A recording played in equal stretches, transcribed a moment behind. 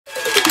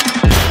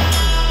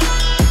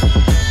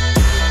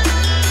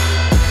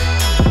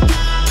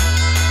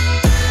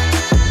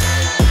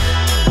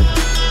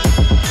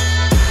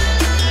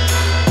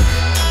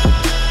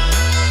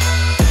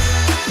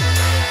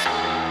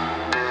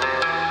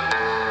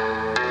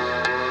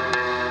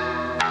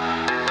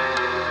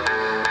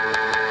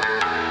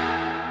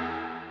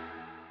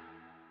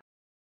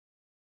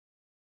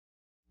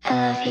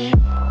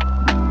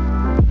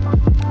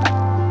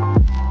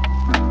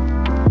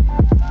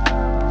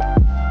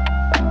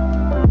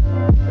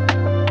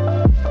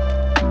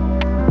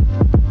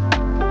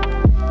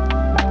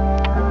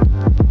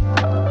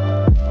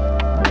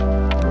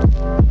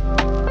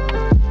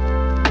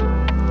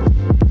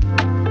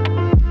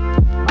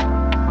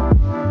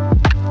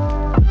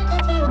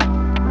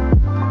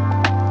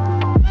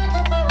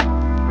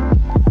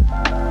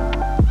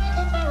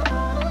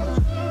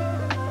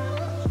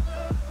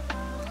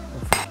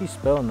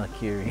spell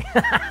Nakiri?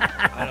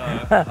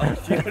 I was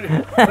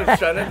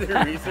trying to do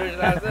research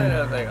last night, and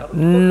I was like, oh,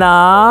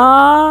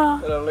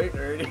 I'm late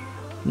already.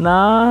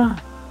 Nakiri.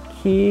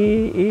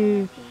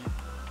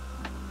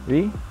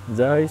 Is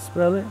that how you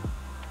spell it?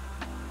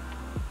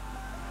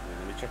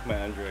 Let me check my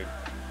Android.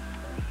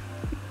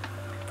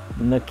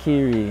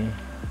 Nakiri.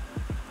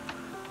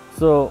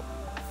 So,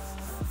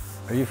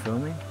 are you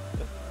filming?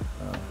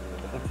 Oh.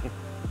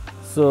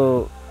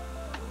 So,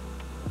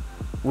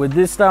 with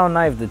this style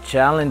knife, the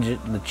challenge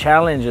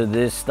of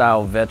this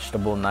style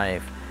vegetable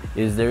knife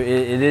is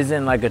it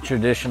isn't like a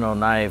traditional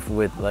knife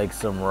with like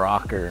some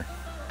rocker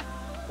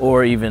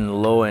or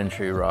even low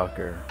entry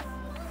rocker.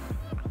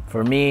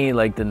 For me,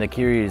 like the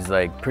Nakiri is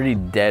like pretty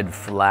dead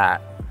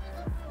flat,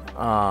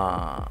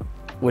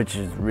 which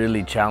is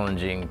really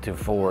challenging to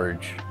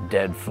forge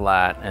dead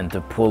flat and to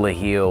pull a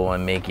heel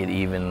and make it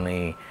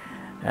evenly.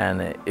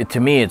 And to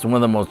me, it's one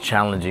of the most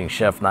challenging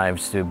chef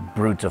knives to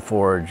brute to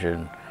forge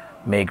and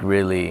make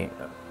really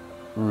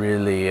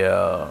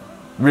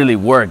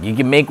work. You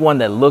can make one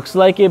that looks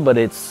like it, but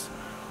if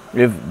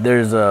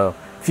there's a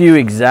few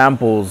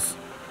examples,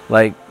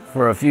 like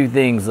for a few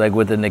things, like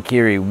with the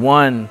Nakiri,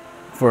 one,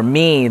 for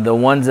me, the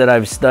ones that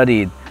I've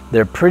studied,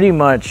 they're pretty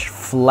much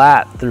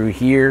flat through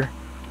here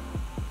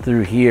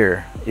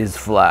is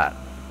flat.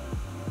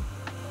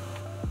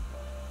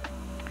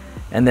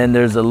 And then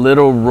there's a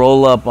little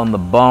roll up on the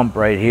bump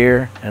right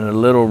here and a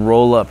little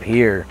roll up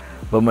here.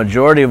 But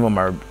majority of them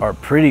are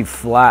pretty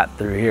flat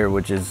through here,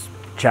 which is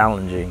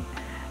challenging.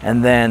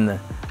 And then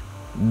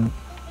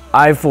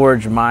I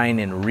forge mine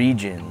in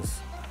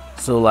regions.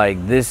 So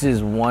like this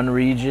is one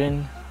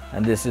region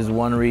and this is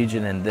one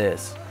region and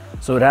this.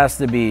 So it has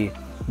to be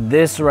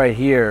this right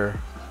here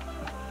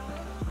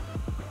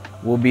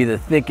will be the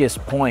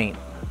thickest point.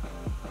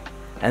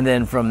 And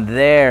then from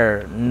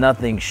there,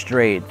 nothing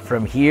straight.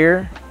 From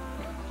here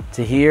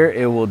to here,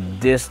 it will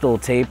distal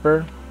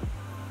taper.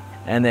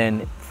 And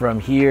then from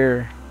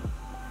here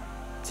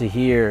to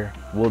here,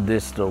 we'll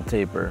distal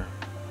taper.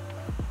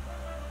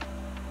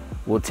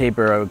 We'll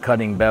taper a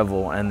cutting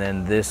bevel, and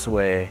then this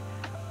way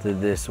to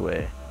this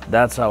way.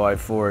 That's how I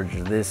forge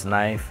this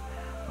knife.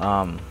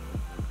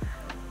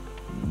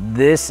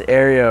 This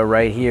area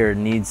right here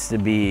needs to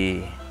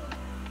be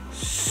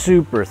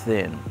super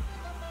thin.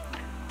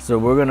 So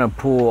we're gonna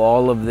pull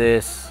all of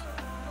this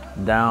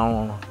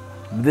down.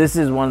 This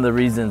is one of the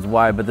reasons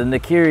why, but the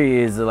Nakiri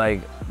is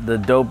like the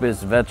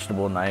dopest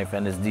vegetable knife,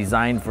 and it's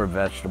designed for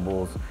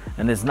vegetables,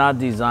 and it's not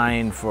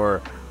designed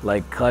for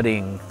like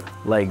cutting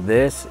like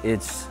this.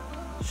 It's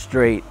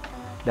straight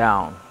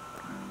down.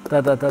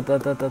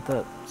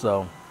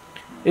 So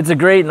it's a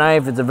great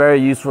knife. It's a very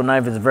useful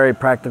knife. It's a very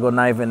practical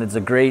knife, and it's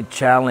a great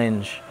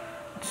challenge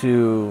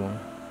to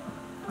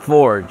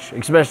forge,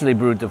 especially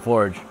brute to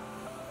forge.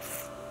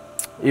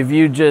 If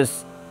you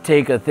just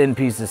take a thin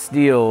piece of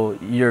steel,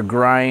 your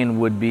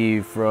grind would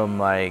be from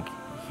like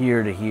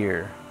here to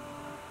here,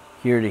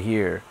 here to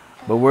here.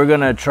 But we're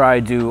gonna try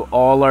do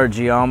all our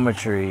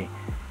geometry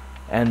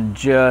and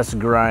just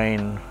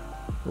grind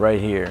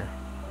right here.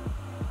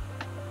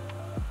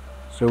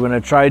 So we're gonna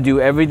try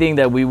do everything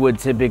that we would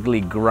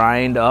typically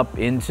grind up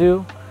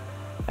into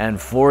and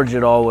forge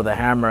it all with a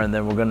hammer, and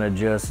then we're gonna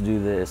just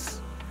do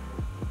this.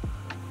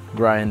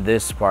 Grind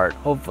this part,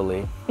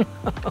 hopefully.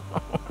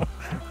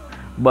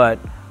 But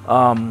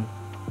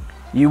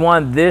you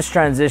want this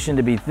transition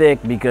to be thick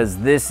because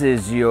this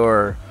is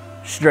your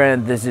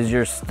strength, this is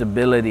your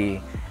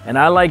stability. And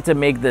I like to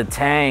make the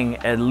tang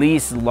at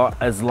least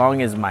as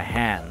long as my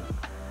hand.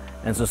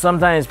 And so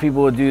sometimes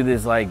people will do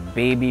this like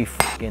baby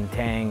fucking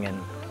tang, and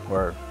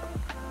or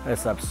I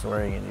stop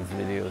swearing in these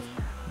videos.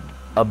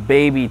 A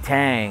baby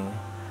tang.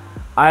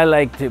 I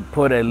like to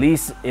put at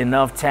least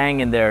enough tang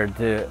in there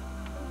to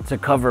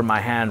cover my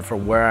hand for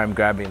where I'm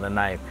grabbing the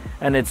knife.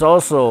 And it's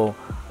also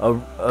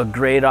a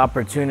great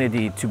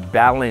opportunity to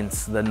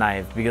balance the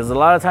knife, because a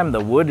lot of time the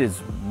wood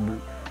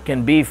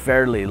can be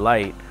fairly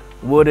light.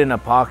 Wood and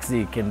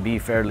epoxy can be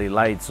fairly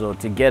light. So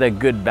to get a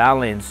good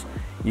balance,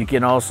 you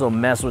can also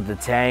mess with the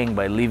tang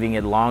by leaving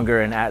it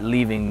longer and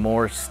leaving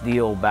more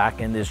steel back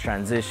in this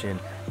transition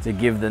to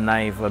give the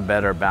knife a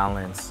better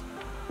balance.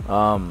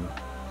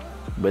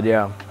 But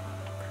yeah,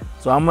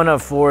 so I'm gonna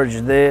forge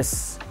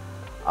this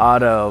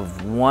out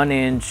of 1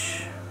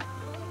 inch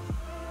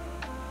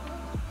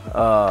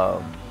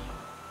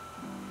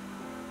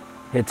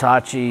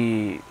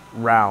Hitachi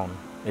round.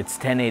 It's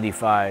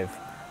 1085.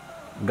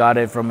 Got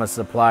it from a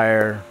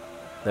supplier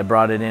that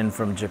brought it in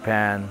from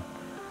Japan.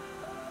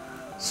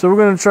 So we're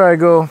gonna try to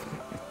go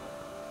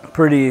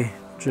pretty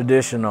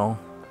traditional.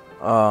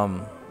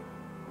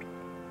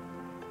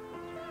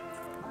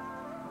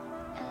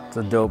 It's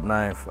a dope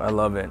knife. I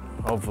love it.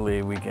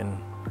 Hopefully we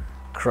can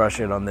crush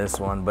it on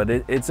this one. But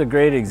it's a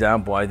great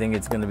example. I think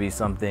it's gonna be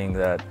something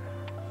that,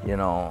 you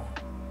know,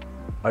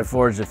 I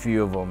forged a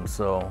few of them,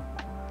 so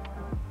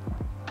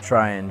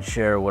try and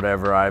share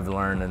whatever I've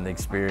learned and the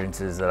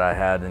experiences that I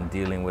had in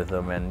dealing with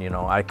them. And you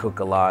know, I cook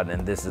a lot,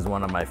 and this is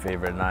one of my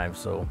favorite knives,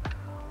 so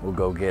we'll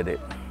go get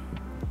it.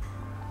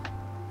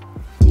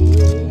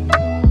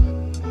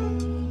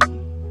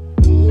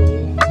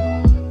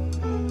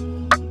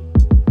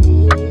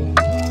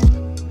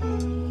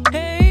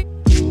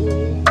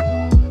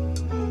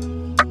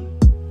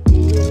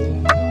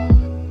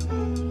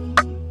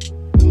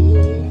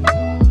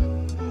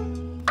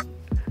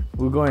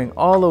 going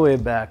all the way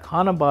back,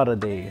 Hanabata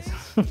days.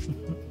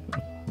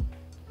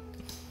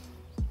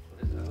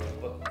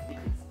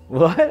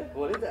 What?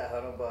 What is that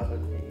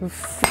Hanabata days?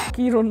 Fuck,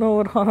 you don't know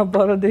what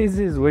Hanabata days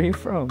is. Where you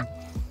from?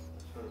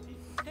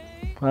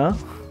 Huh?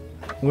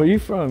 Where you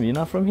from? You're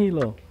not from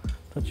Hilo.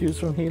 Thought you was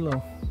from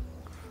Hilo.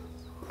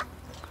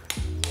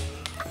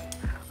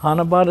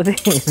 Hanabata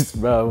days,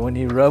 bro. When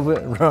you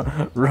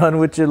run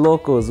with your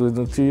locals with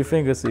them to your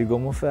fingers so you go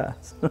more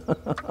fast.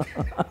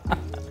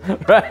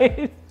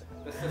 Right?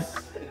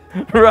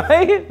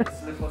 Right?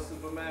 Slip on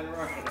Superman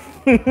run.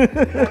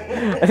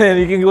 And then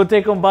you can go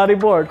take on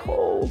bodyboard.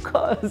 Oh,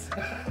 cuz.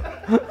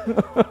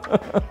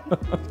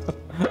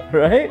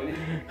 Right?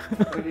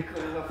 When you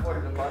couldn't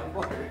afford the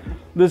bodyboard.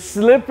 The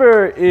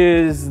slipper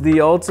is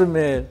the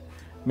ultimate.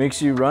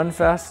 Makes you run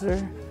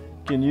faster.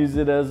 Can use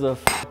it as a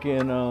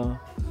fucking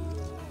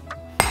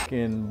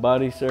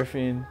body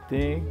surfing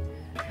thing.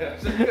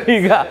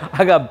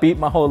 I got beat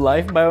my whole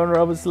life by one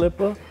rubber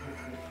slipper.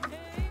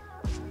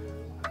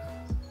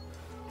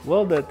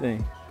 Weld that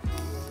thing.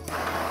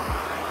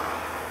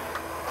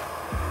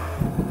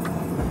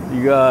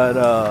 You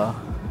got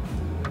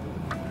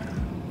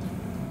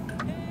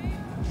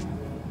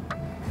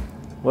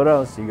what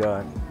else you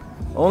got?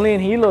 Only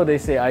in Hilo they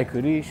say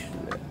Aikurish.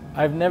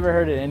 I've never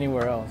heard it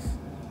anywhere else.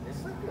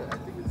 It's like I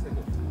think it's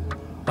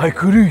like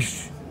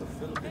Aikurish. a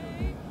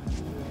Filipino.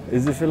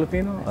 Is it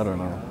Filipino? I don't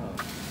know.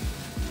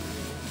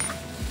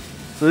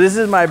 So this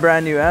is my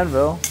brand new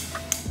anvil.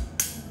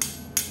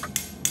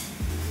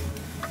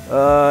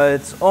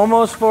 It's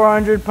almost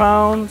 400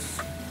 pounds.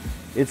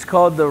 It's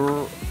called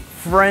the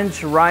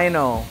French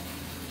Rhino.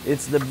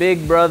 It's the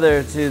big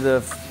brother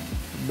to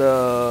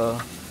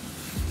the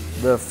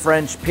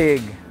French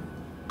pig.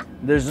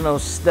 There's no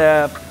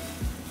step.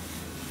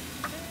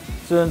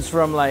 This one's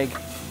from like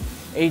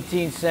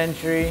 18th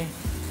century.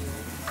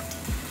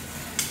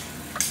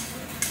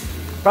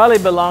 Probably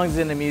belongs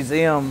in a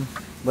museum,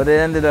 but it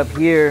ended up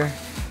here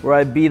where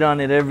I beat on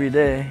it every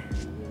day.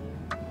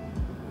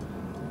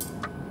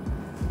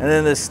 And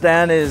then the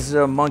stand is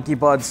a monkey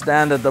pod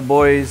stand that the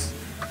boys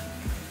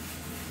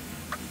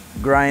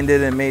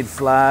grinded and made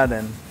flat,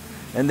 and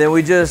then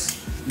we just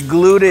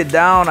glued it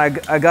down. I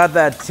got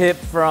that tip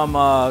from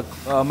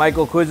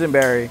Michael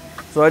Quisenberry,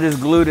 so I just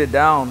glued it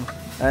down,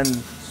 and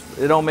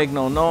it don't make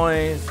no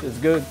noise. It's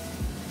good.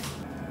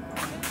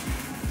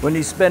 When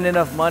you spend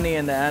enough money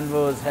and the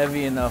anvil is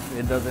heavy enough,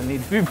 it doesn't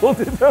need to be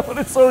bolted down.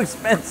 It's so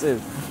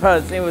expensive.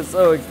 This thing was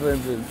so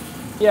expensive.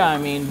 Yeah, I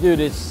mean, dude,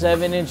 it's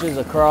 7 inches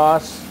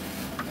across.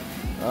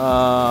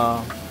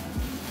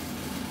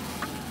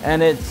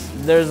 And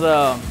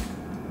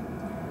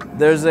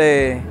there's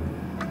a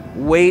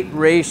weight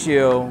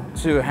ratio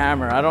to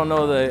hammer. I don't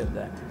know the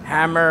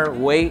hammer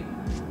weight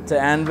to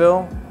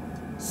anvil.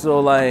 So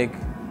like,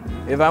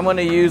 if I'm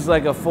gonna use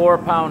like a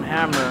 4-pound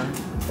hammer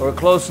or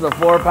close to the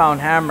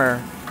 4-pound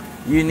hammer,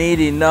 you need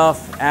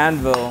enough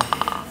anvil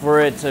for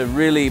it to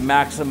really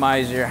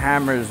maximize your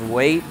hammer's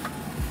weight.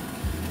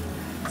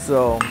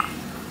 So,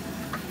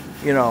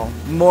 you know,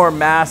 more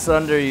mass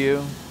under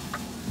you.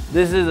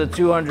 This is a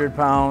 200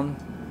 pound,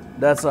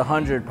 that's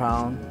 100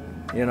 pound,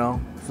 you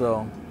know,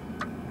 so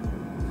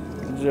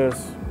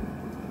just,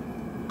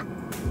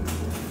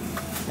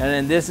 and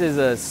then this is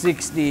a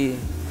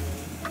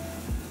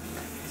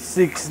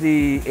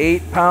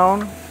 68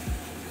 pound,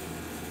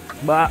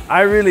 but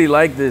I really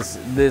like this.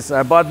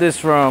 I bought this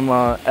from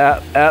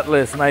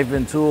Atlas Knife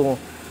and Tool.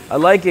 I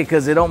like it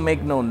because it don't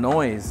make no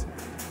noise.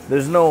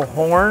 There's no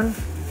horn,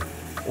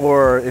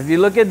 or if you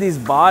look at these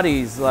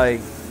bodies,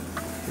 like,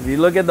 if you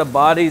look at the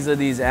bodies of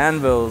these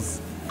anvils,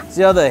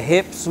 see how the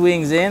hip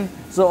swings in?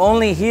 So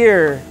only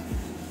here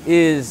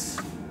is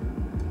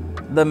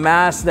the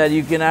mass that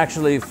you can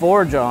actually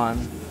forge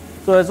on.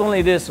 So it's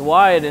only this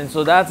wide, and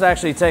so that's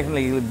actually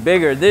technically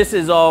bigger. This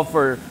is all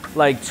for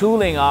like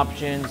tooling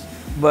options,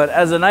 but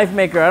as a knife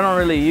maker, I don't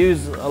really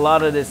use a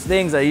lot of these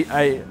things.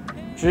 I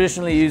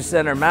traditionally use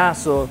center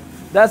mass, so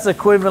that's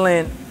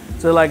equivalent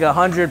to like a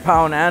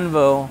 100-pound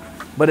anvil,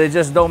 but it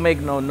just don't make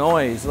no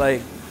noise.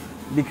 Like,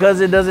 because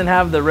it doesn't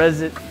have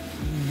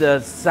the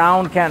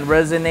sound can't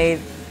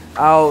resonate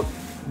out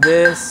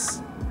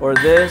this or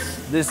this.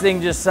 This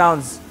thing just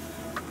sounds,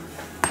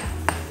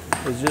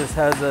 it just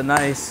has a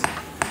nice,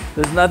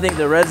 there's nothing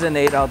to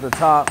resonate out the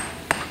top.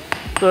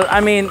 So,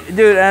 I mean,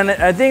 dude, and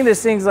I think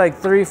this thing's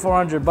like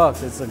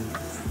 $300-400. It's a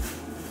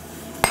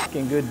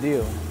fucking good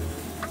deal.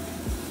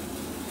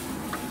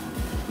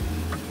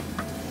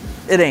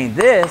 It ain't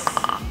this.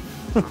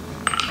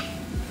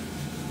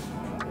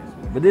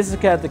 But this is a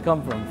cat that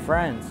come from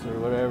France or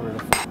whatever the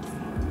fuck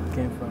it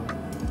came from.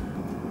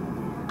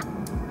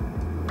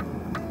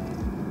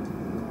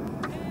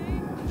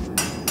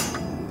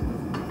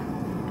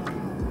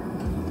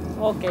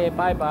 Okay,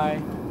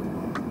 bye-bye.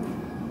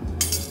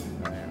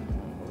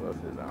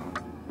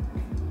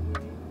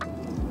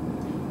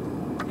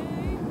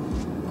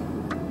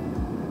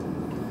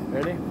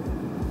 Ready?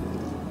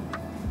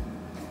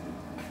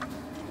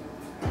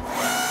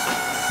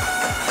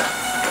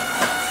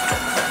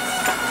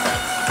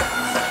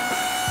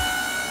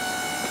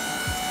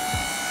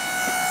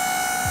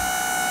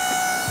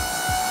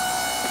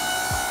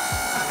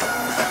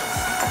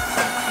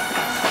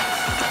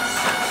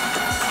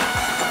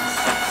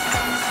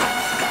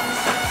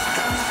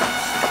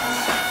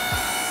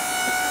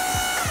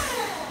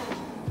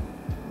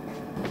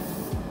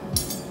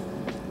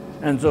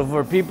 And so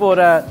for people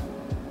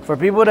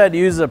that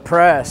use a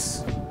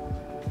press,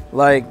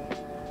 like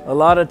a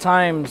lot of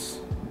times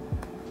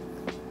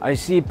I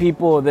see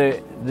people that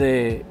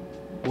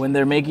when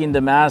they're making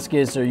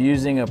Damascus or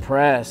using a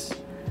press,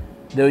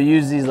 they'll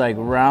use these like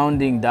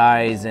rounding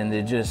dies, and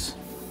it just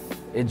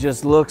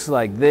looks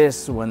like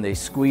this when they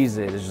squeeze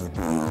it. It's just,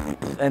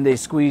 and they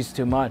squeeze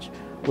too much.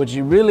 What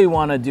you really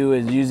want to do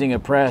is using a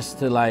press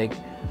to like,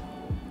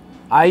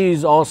 I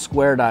use all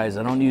square dies.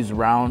 I don't use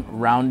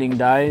rounding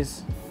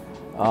dies.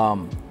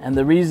 And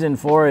the reason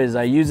for it is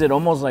I use it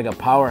almost like a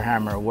power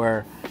hammer,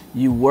 where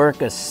you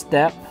work a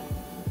step.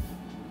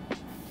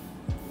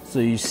 So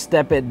you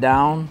step it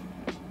down,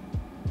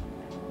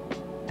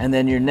 and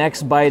then your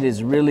next bite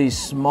is really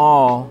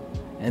small,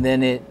 and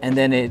then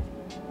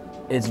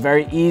it's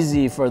very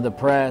easy for the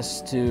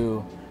press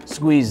to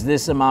squeeze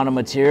this amount of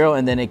material,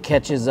 and then it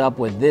catches up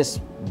with this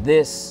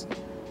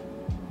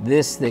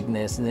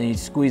thickness, and then you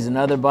squeeze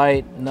another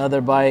bite,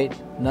 another bite,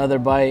 another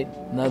bite,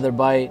 another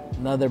bite,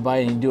 another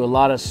bite, and you do a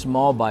lot of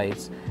small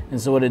bites. And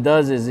so what it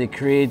does is it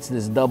creates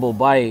this double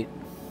bite,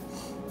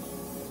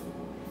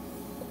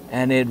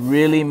 and it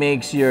really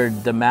makes your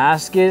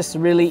Damascus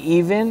really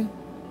even,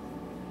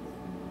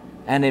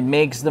 and it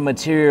makes the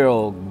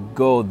material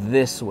go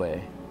this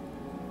way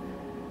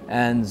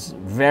and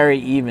very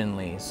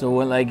evenly.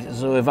 So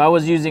if I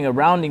was using a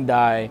rounding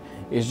die,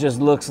 it just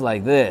looks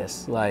like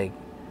this, like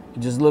it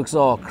just looks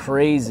all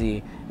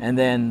crazy. And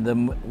then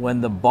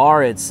when the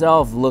bar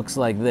itself looks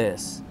like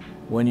this,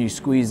 when you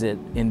squeeze it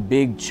in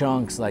big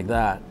chunks like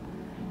that.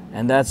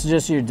 And that's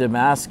just your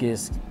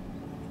Damascus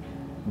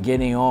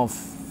getting all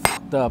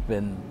fucked up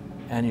and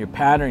your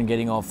pattern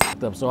getting all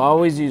fucked up. So I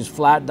always use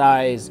flat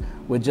dies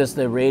with just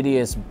the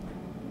radius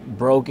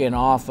broken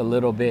off a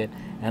little bit,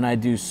 and I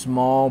do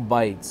small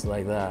bites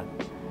like that.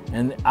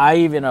 And I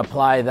even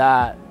apply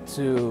that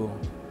to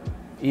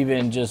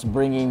even just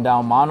bringing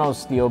down mono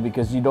steel,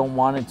 because you don't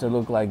want it to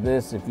look like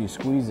this if you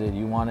squeeze it.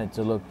 You want it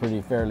to look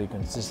fairly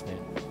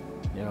consistent,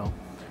 you know.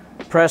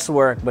 Press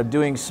work, but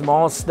doing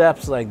small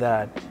steps like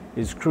that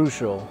is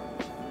crucial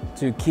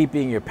to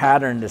keeping your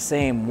pattern the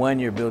same when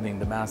you're building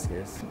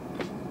Damascus.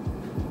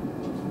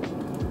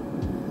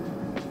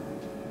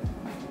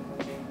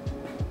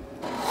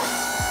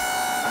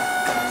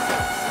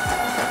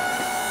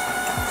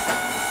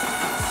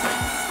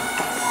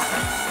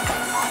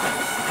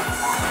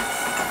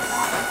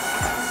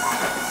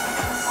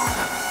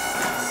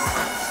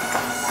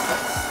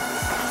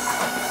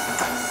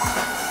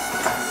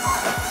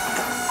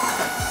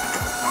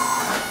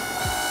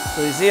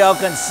 So you see how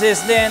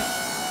consistent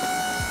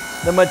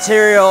the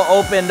material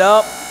opened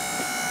up?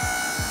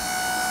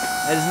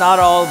 It's not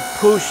all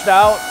pushed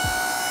out.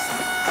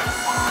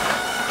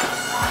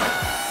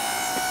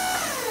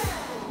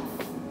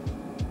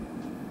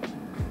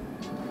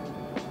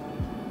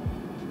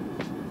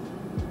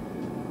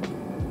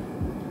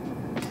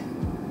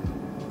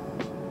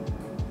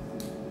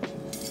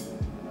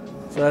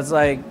 So that's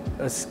like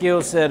a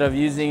skill set of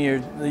using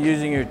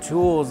your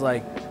tools.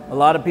 Like, a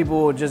lot of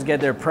people will just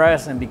get their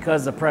press, and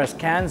because the press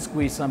can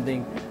squeeze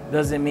something,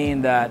 doesn't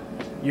mean that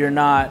you're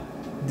not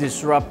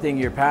disrupting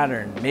your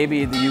pattern. Maybe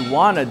you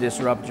want to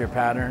disrupt your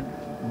pattern,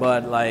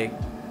 but like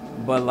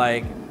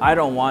I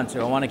don't want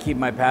to. I want to keep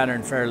my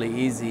pattern fairly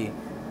easy,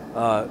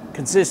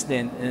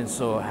 consistent, and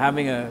so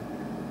having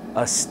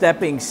a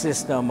stepping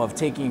system of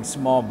taking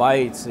small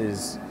bites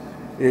is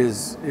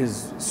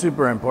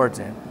super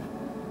important.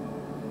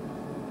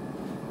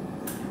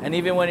 And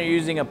even when you're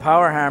using a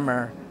power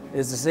hammer,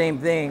 it's the same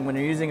thing. When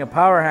you're using a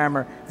power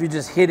hammer, if you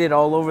just hit it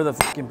all over the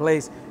fucking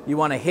place, you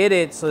want to hit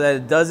it so that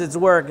it does its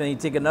work, and you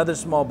take another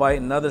small bite,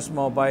 another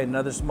small bite,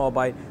 another small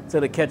bite,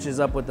 until it catches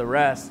up with the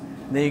rest.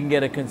 And then you can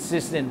get a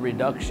consistent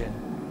reduction.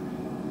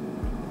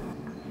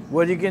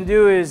 What you can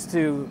do is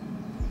to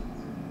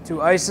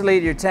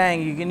isolate your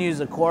tang, you can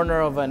use a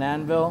corner of an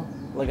anvil,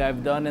 like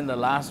I've done in the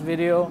last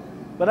video.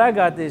 But I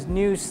got this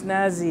new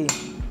snazzy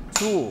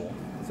tool,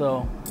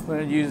 so I'm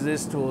going to use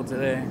this tool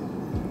today.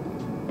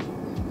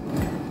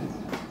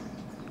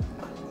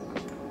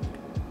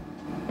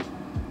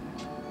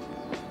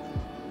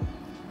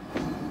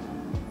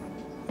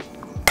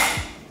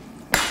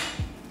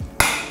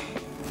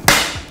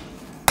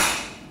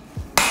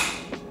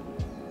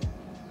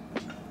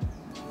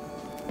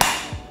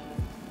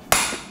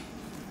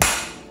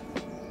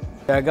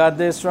 I got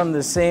this from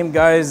the same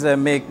guys that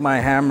make my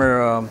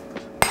hammer.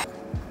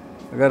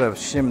 I gotta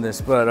shim this,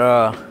 but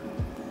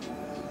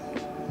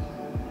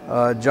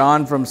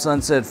John from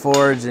Sunset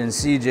Forge and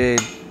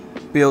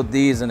CJ built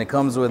these, and it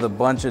comes with a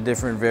bunch of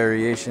different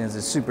variations.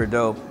 It's super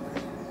dope.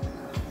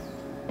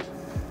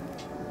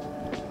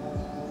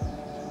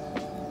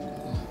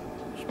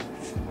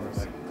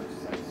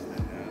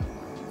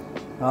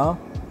 Huh?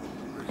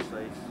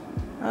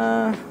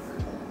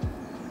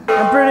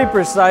 I'm pretty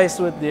precise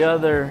with the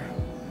other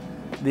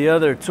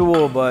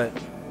tool, but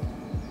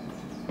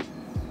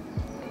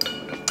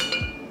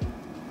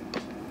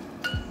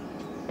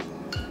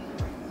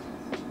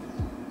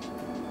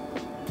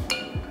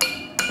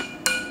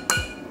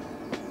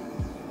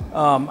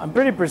I'm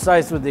pretty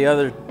precise with the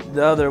other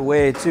the other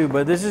way too,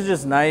 but this is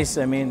just nice.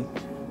 I mean,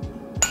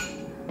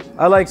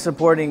 I like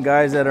supporting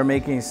guys that are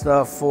making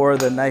stuff for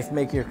the knife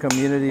maker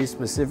community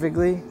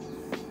specifically.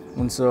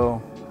 And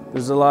so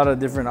there's a lot of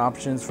different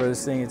options for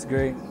this thing. It's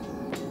great.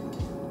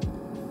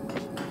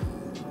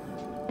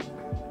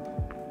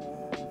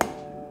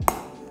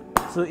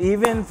 So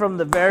even from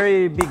the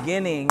very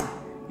beginning,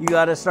 you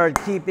got to start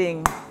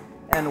keeping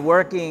and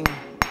working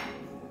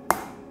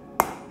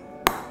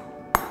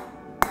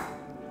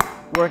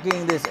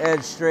this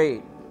edge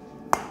straight.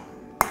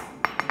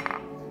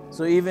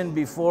 So even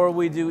before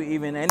we do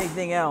even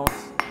anything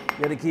else,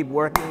 you got to keep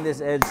working this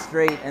edge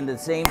straight and the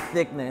same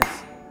thickness.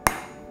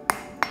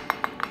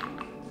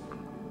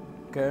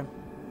 Okay.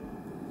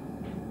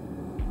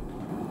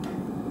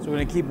 So we're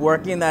going to keep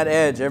working that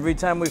edge. Every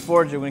time we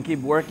forge it, we're going to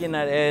keep working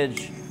that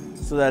edge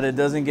so that it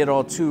doesn't get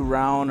all too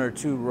round or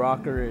too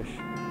rockerish.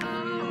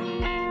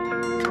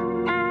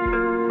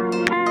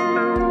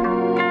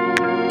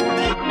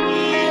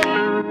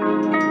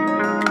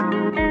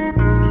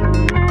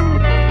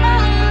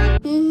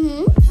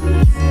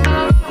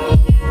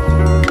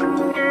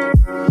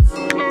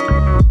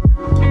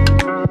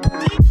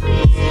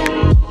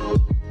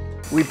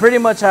 We pretty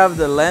much have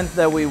the length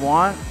that we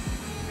want.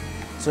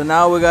 So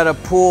now we got to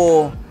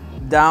pull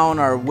down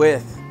our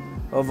width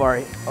of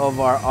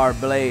our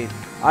blade.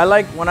 I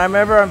like,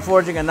 whenever I'm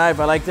forging a knife,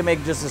 I like to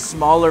make just a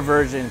smaller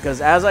version,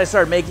 because as I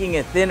start making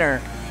it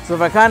thinner, so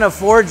if I kind of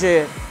forge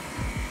it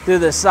to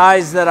the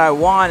size that I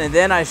want and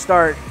then I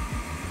start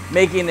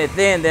making it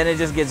thin, then it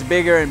just gets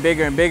bigger and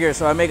bigger and bigger.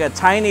 So I make a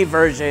tiny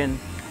version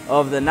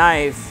of the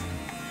knife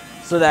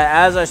so that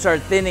as I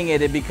start thinning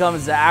it, it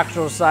becomes the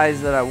actual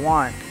size that I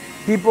want.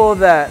 People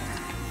that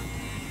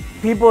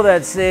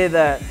say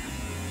that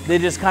they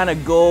just kind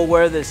of go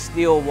where the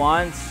steel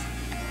wants,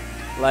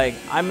 like,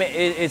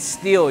 it's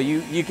steel.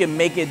 You can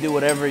make it do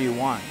whatever you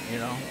want, you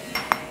know.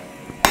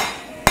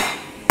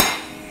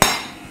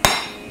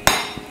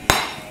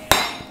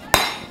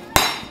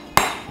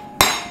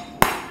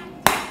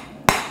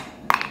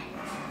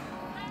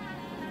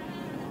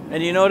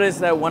 And you notice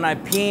that when I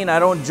peen, I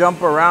don't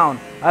jump around.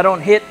 I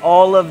don't hit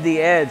all of the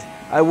edge.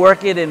 I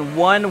work it in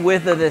one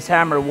width of this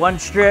hammer, one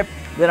strip,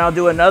 then I'll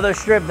do another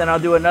strip, then I'll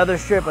do another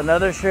strip,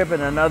 another strip,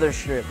 and another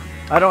strip.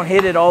 I don't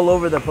hit it all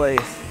over the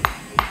place.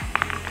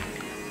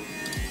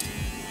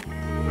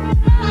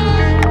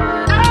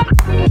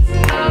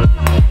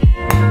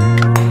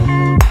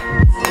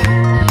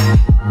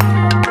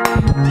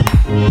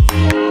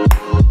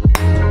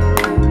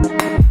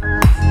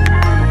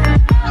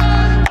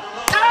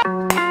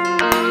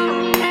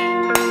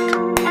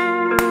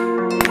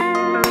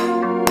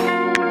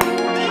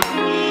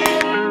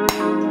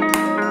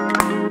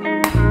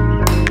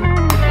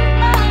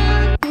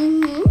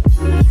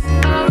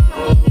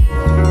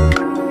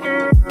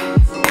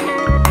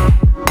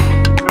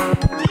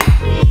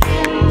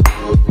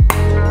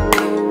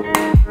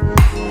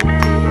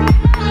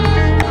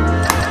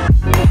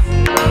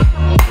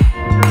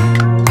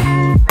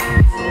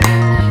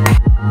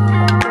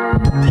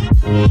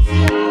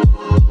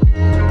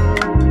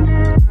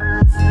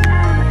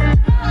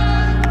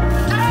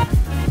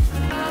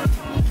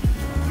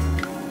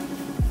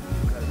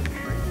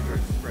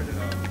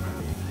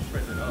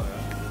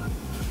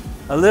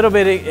 A little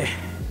bit.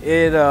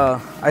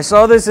 I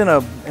saw this in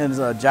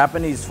a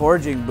Japanese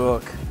forging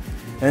book,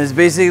 and it's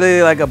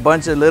basically like a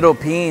bunch of little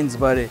peens,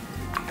 but it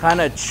kind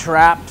of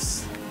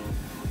traps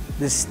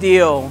the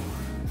steel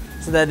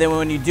so that then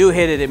when you do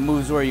hit it, it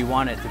moves where you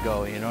want it to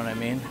go. You know what I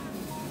mean?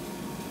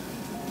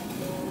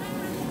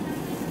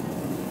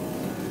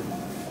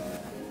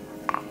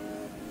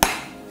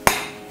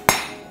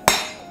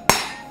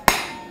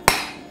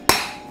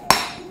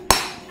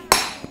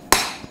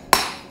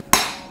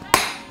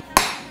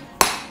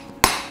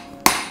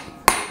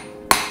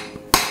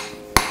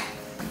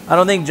 I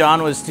don't think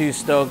John was too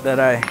stoked that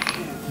I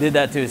did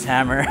that to his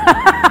hammer.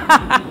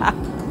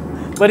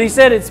 But he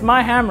said, it's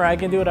my hammer, I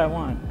can do what I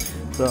want.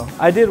 So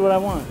I did what I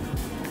want.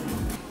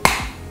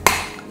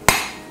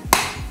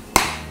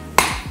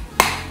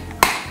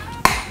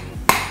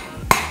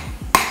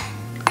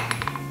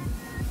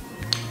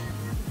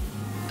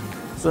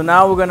 So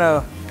now we're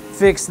gonna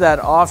fix that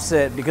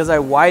offset. Because I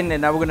widened it,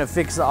 now we're gonna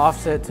fix the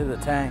offset to the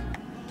tang.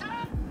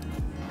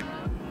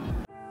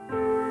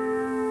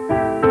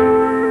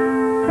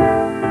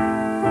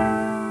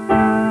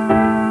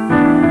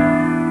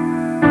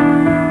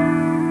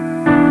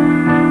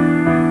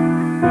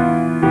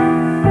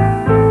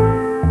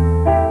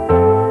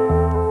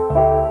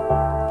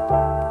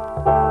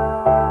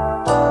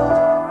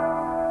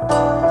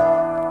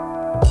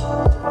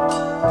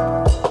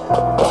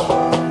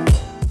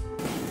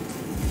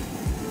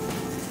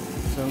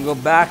 Go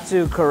back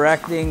to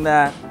correcting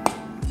that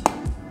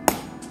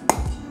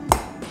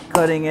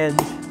cutting edge.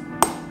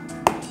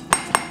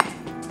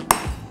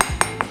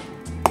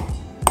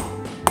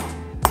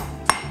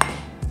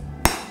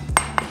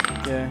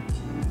 Okay.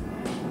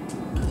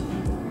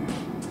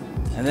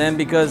 And then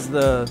because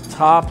the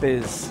top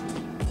is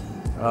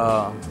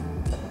a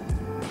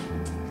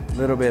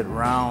little bit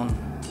round,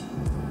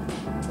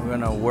 we're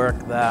gonna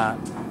work that.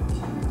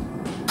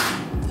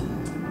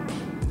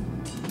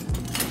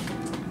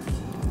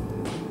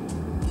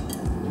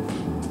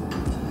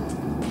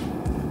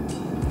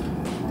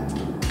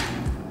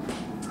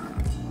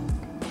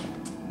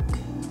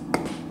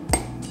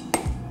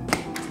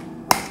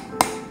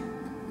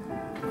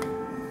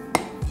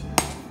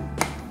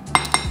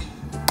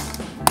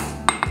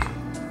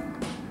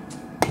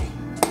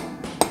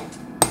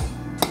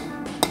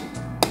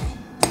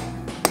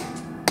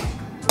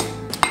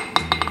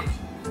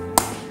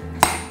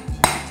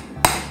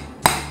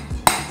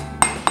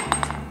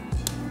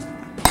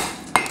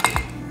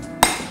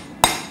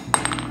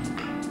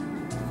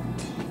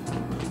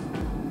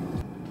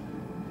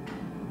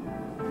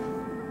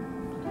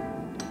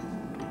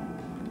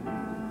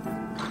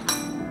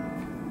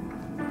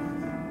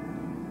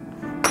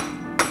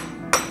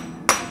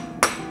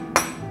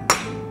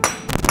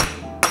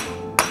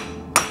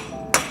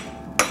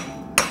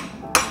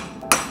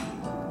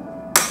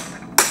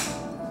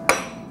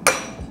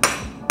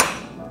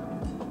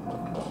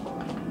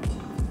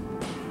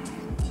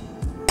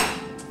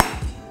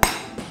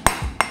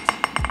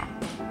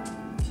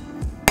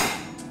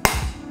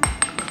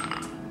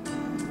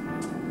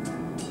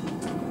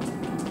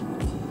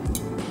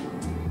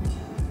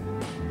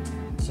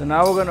 So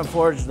now we're gonna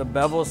forge the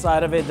bevel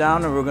side of it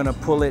down and we're gonna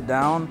pull it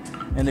down.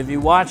 And if you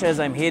watch as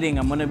I'm hitting,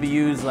 I'm gonna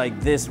use like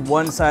this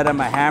one side of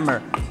my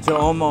hammer to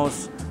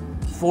almost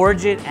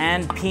forge it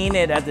and peen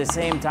it at the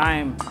same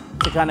time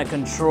to kind of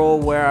control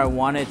where I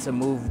want it to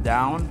move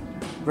down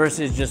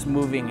versus just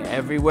moving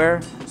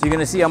everywhere. So you're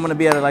gonna see I'm gonna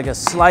be at like a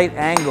slight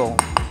angle,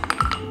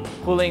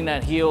 pulling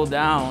that heel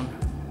down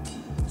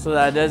so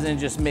that it doesn't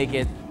just make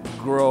it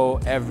grow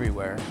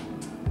everywhere.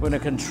 We're gonna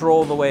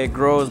control the way it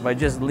grows by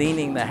just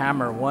leaning the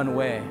hammer one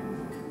way.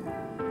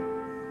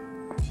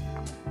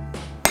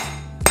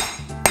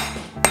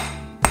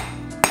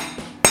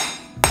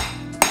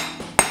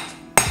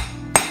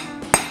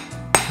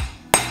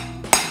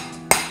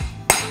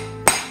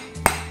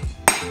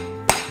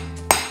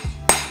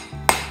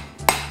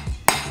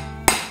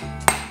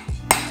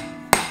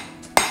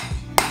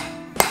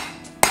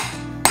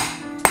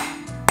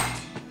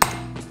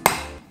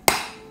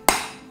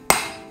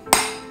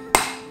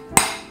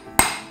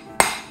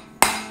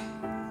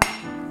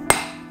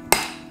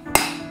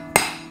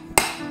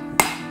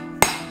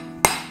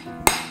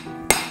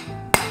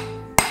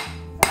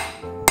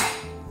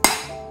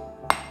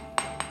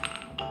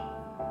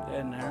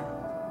 In there.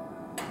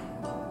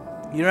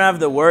 You don't have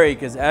to worry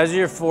because as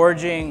you're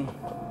forging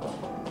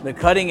the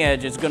cutting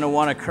edge, it's going to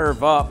want to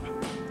curve up,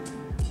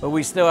 but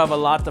we still have a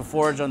lot to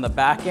forge on the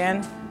back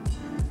end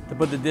to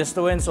put the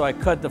distal in. So I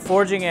cut the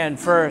forging end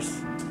first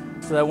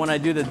so that when I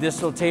do the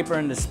distal taper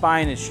in the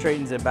spine, it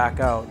straightens it back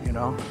out, you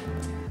know,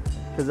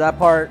 because that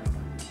part,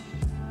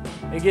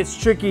 it gets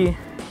tricky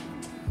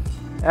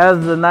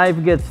as the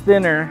knife gets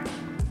thinner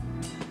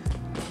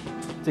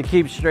to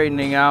keep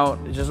straightening out.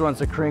 It just wants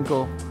to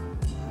crinkle.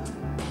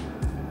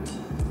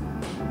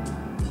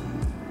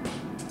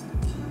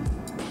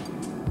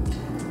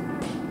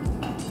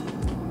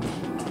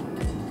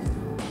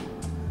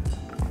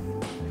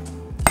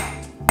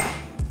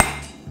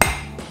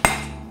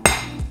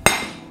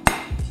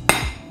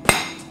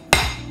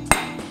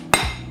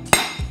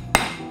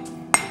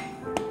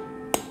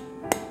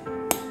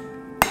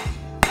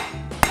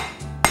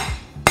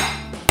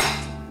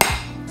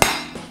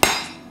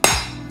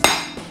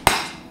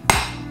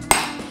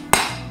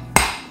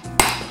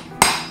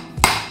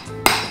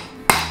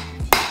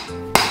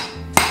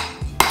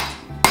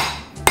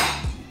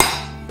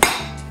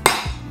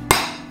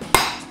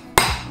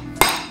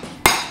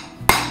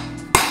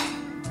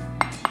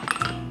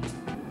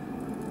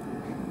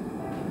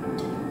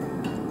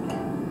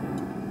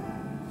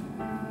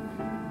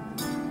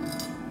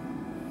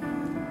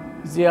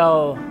 See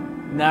how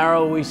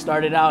narrow we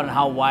started out and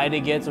how wide it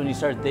gets when you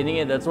start thinning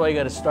it? That's why you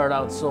got to start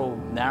out so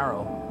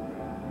narrow.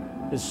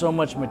 There's so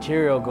much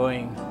material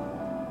going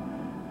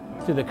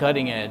to the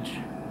cutting edge.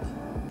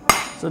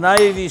 So now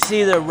if you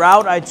see the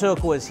route I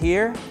took was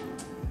here,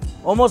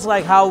 almost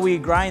like how we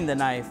grind the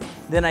knife.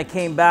 Then I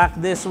came back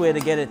this way to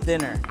get it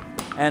thinner.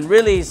 And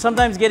really,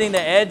 sometimes getting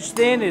the edge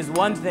thin is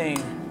one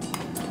thing,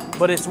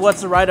 but it's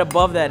what's right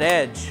above that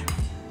edge.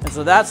 And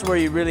so that's where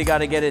you really got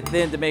to get it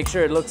thin to make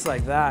sure it looks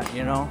like that,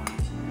 you know?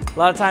 A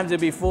lot of times it'd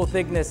be full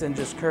thickness and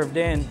just curved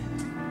in.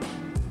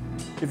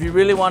 If you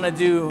really want to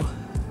do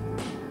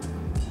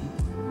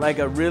like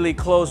a really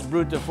close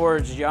brute to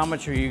forge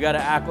geometry, you got to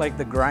act like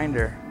the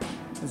grinder.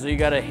 And so you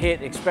got to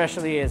hit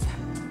especially as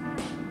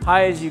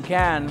high as you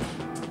can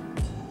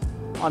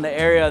on the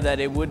area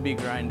that it would be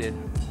grinded.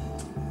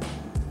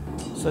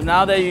 So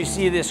now that you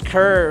see this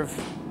curve,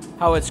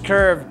 how it's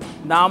curved,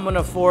 now I'm going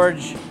to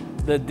forge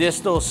the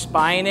distal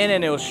spine in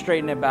and it will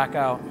straighten it back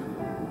out.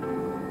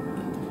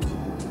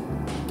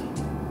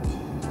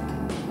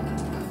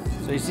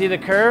 So you see the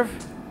curve?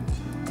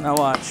 Now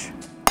watch.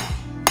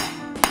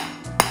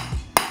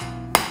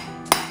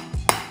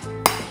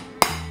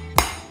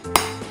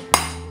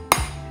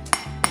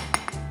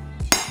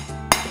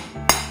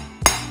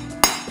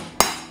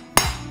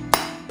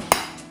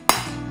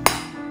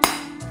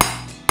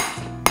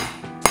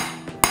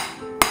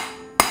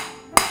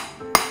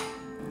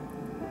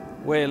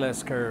 Way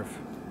less curve.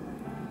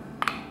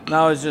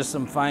 Now it's just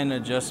some fine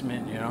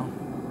adjustment, you know.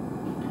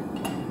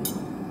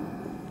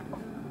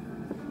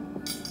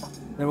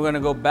 Then we're gonna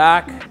go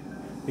back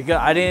because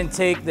I didn't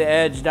take the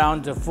edge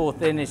down to full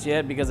thickness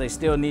yet because I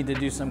still need to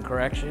do some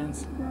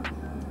corrections.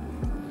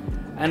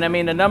 And I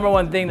mean, the number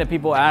one thing that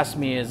people ask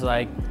me is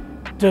like,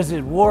 does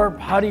it warp?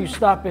 How do you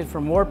stop it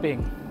from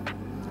warping?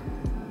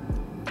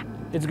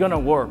 It's gonna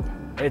warp.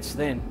 It's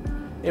thin.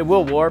 It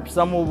will warp.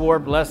 Some will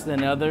warp less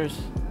than others.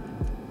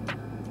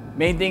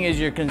 Main thing is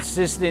your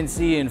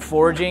consistency in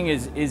forging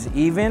is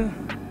even,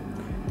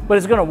 but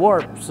it's gonna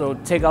warp. So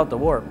take out the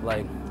warp.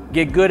 Like,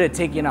 get good at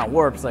taking out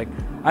warps. Like,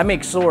 I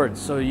make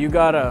swords, so you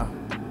gotta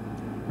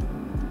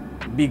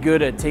be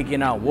good at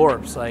taking out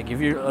warps. Like, if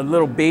you're a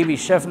little baby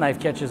chef knife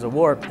catches a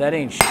warp, that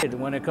ain't shit.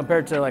 When it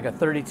compared to like a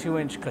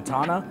 32-inch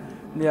katana,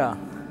 yeah,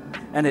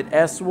 and it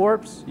S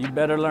warps, you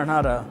better learn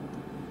how to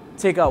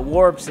take out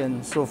warps.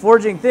 And so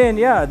forging thin,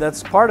 yeah,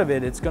 that's part of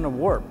it. It's gonna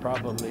warp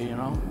probably, you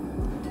know,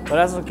 but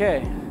that's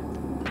okay.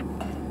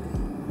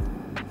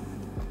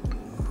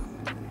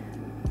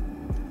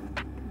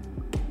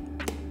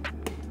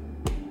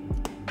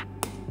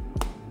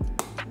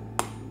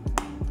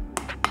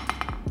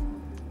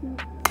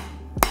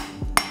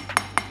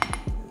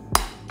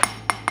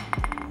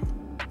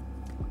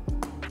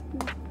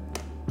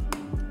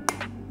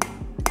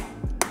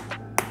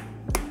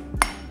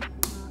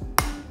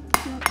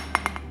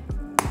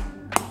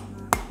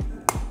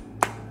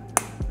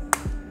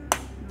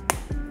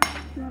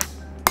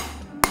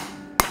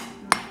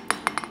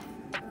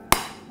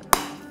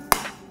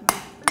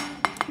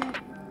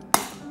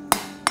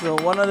 So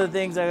one of the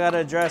things I gotta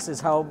address is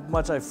how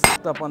much I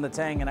fucked up on the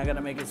tang, and I gotta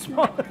make it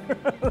smaller.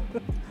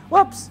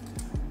 Whoops!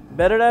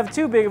 Better to have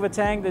too big of a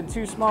tang than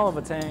too small of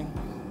a tang.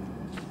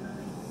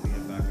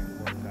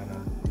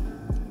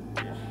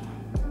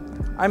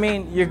 I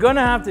mean, you're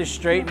gonna have to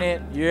straighten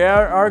it. You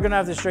are gonna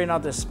have to straighten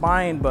out the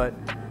spine, but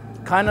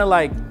kind of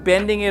like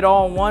bending it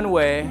all one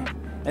way,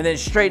 and then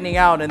straightening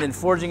out, and then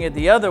forging it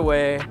the other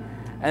way,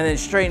 and then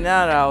straighten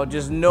that out.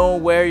 Just know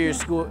where your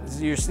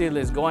steel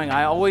is going.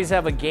 I always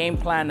have a game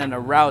plan and a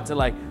route to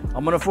like,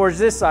 I'm gonna forge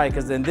this side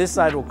because then this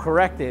side will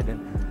correct it,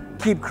 and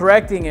keep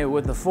correcting it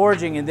with the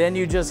forging, and then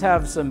you just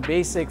have some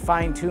basic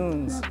fine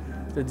tunes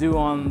to do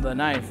on the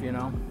knife, you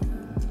know.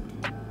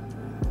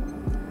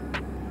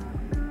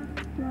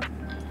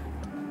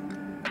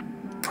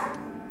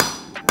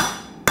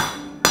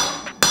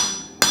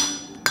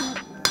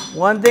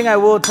 One thing I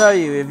will tell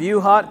you, if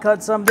you hot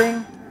cut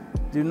something,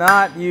 do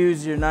not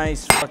use your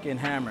nice fucking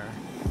hammer,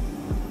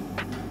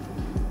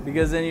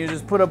 because then you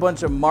just put a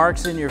bunch of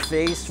marks in your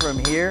face from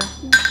here,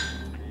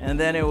 and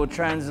then it will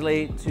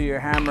translate to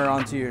your hammer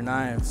onto your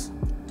knives.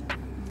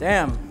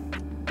 Damn,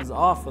 it's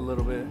off a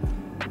little bit.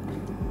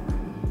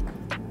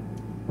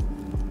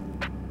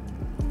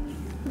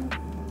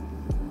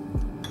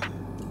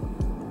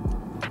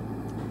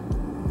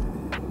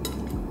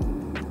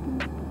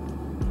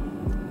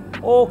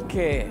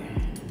 Okay.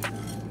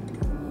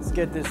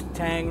 Get this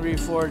tang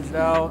reforged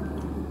out.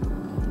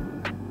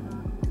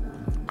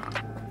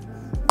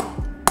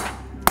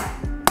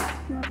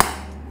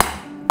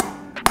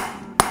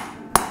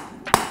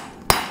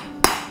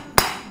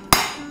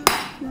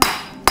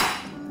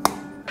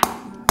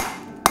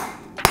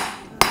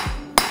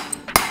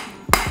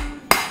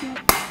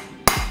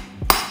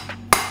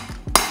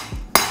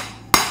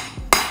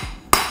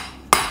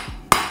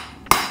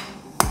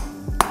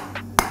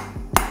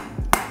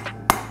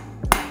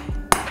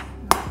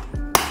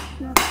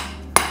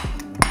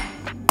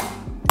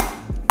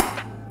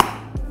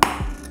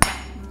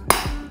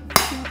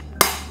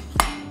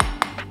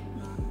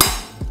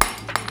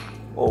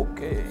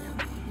 Okay,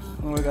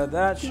 and we got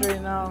that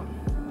straightened out.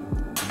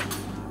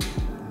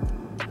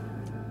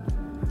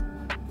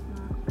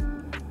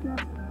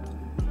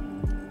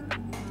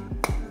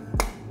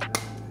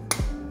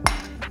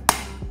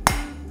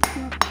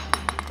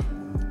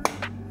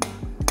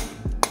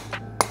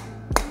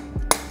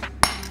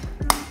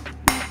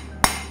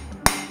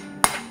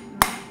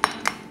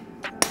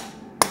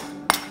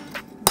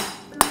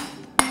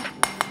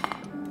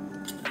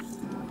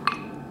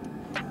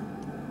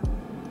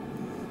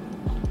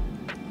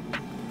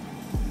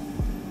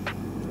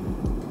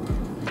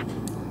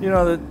 You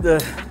know,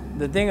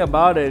 the thing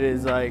about it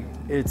is like,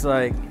 it's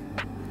like,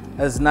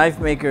 as knife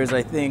makers,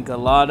 I think a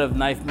lot of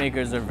knife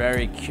makers are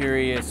very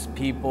curious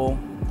people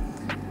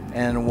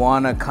and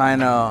want to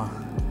kind of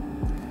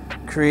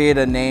create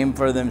a name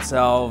for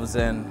themselves,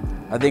 and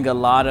I think a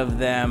lot of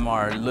them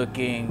are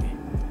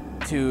looking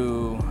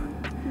to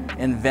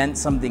invent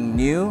something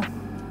new,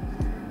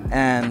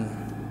 and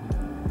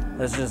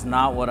that's just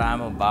not what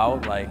I'm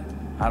about. Like,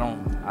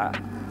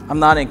 I'm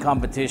not in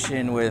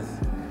competition with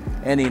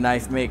any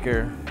knife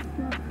maker,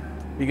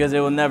 because it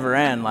will never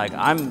end. Like,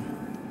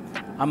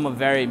 I'm a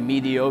very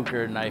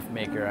mediocre knife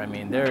maker. I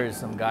mean, there are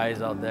some guys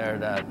out there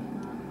that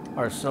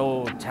are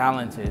so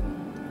talented.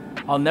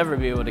 I'll never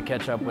be able to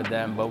catch up with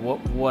them, but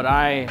what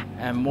I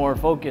am more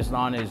focused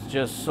on is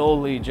just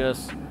solely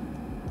just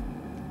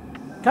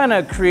kind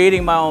of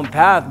creating my own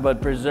path,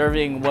 but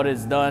preserving what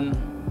is done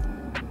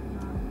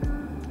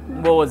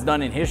what was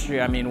done in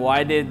history. I mean,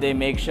 why did they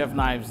make chef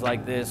knives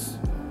like this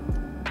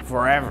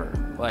forever?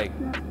 Like,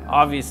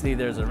 obviously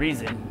there's a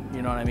reason,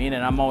 you know what I mean?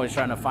 And I'm always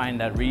trying to find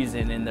that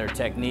reason in their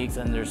techniques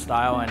and their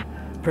style and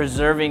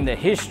preserving the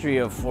history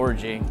of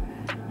forging,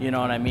 you know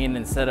what I mean?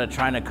 Instead of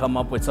trying to come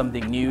up with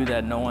something new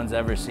that no one's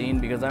ever seen,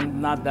 because I'm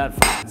not that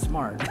fucking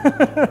smart.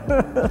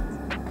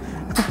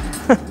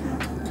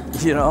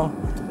 You know,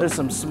 there's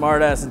some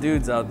smart ass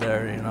dudes out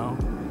there, you know?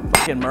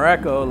 Fucking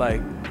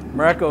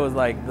Mareko is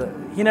like,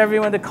 he never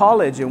even went to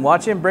college, and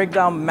watch him break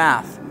down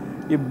math.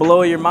 You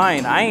blow your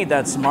mind. I ain't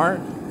that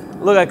smart.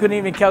 Look, I couldn't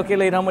even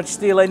calculate how much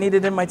steel I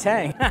needed in my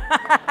tang.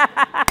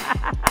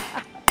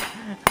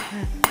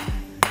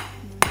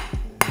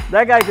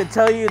 That guy could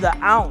tell you the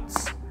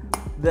ounce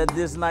that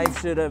this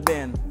knife should have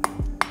been.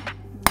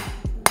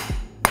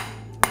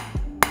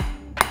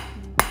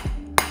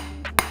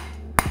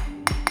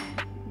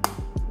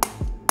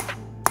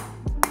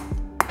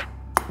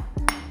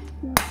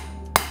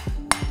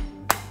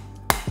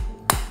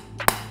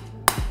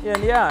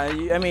 And yeah,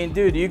 I mean,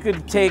 dude, you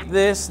could take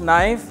this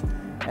knife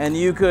and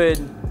you could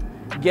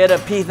get a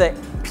sheet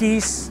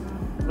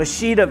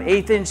of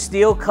 1/8"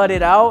 steel, cut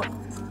it out,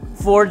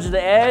 forge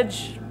the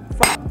edge,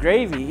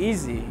 gravy,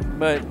 easy.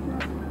 But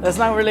that's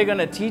not really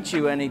gonna teach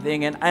you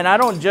anything. And I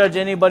don't judge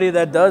anybody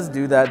that does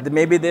do that.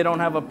 Maybe they don't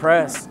have a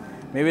press,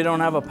 maybe they don't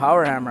have a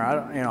power hammer.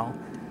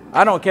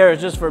 I don't care.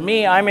 It's just for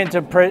me, I'm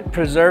into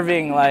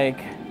preserving like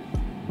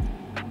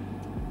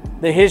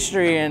the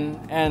history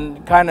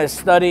and kind of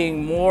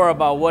studying more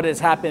about what has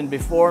happened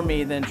before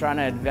me than trying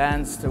to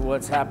advance to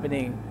what's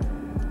happening,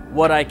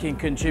 what I can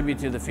contribute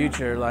to the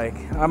future. Like,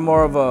 I'm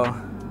more of a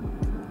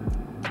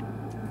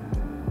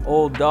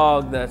old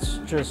dog that's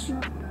just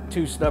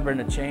too stubborn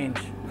to change.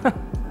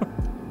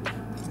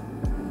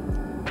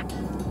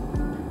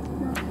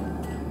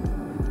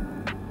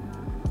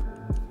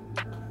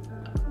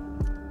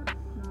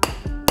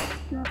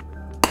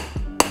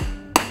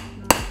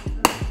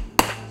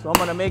 So I'm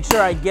gonna make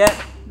sure I get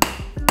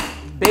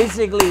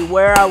basically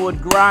where I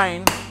would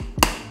grind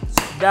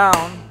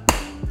down,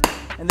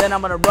 and then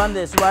I'm gonna run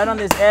this right on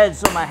this edge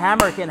so my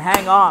hammer can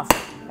hang off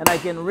and I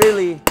can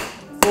really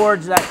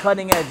forge that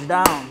cutting edge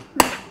down.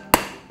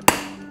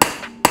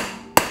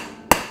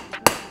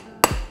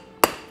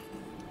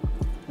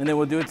 And then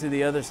we'll do it to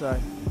the other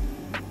side.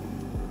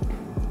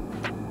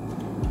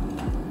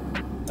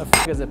 The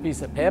fuck is a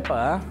piece of paper,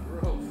 huh?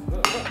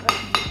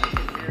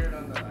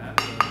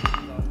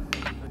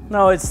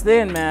 No, it's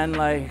thin, man.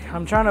 Like,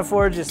 I'm trying to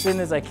forge as thin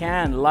as I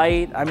can,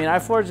 light. I mean, I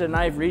forged a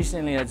knife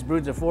recently that's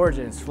brute to forge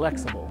and it's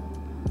flexible.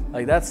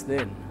 Like, that's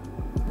thin.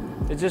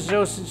 It just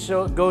goes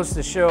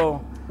to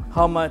show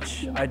how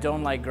much I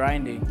don't like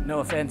grinding. No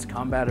offense,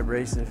 Combat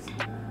Abrasive.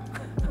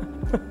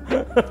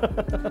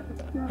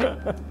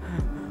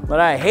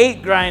 But I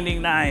hate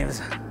grinding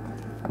knives.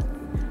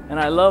 And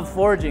I love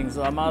forging,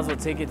 so I might as well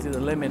take it to the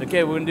limit.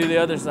 Okay, we're gonna do the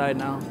other side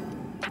now.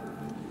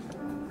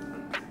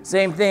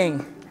 Same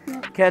thing.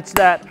 Catch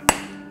that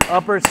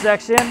upper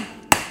section.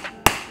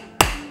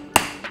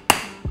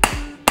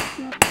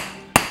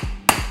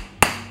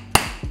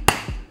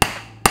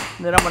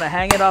 Then I'm gonna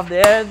hang it off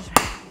the edge.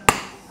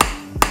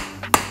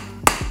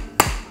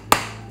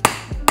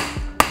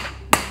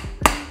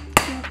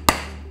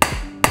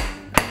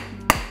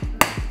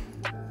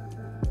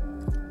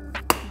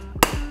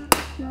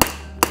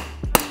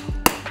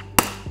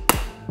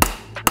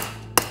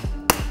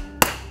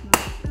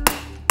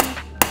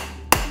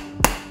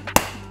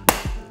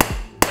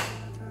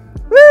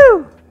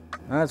 Woo!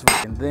 That's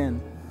fucking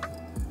thin.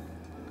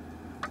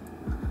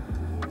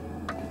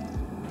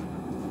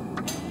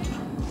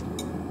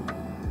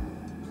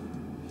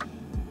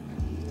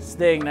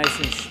 Staying nice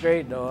and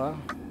straight though, huh?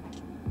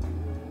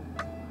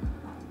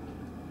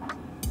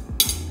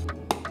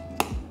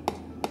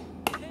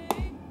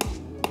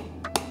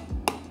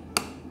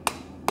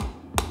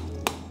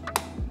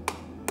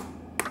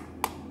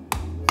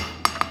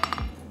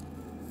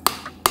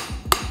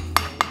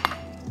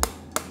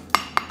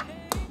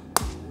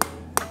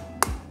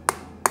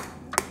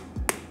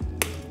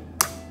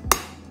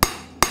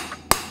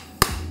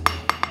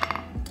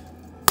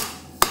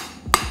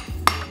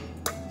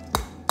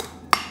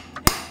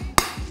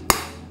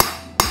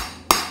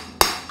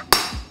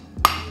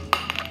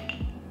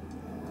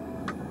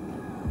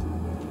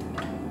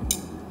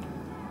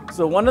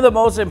 So one of the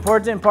most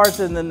important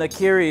parts in the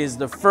Nakiri is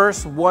the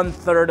first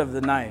 1/3 of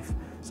the knife.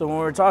 So when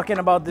we're talking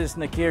about this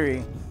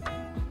Nakiri,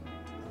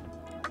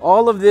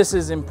 all of this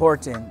is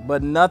important,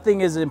 but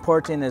nothing as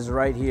important as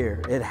right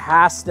here. It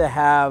has to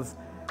have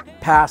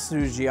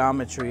pass-through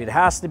geometry. It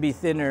has to be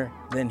thinner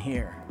than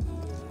here.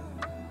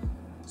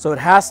 So it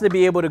has to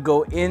be able to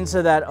go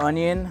into that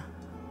onion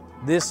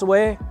this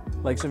way.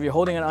 Like, so if you're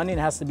holding an onion,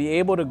 it has to be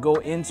able to go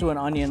into an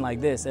onion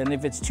like this. And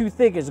if it's too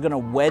thick, it's gonna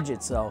wedge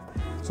itself.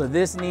 So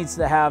this needs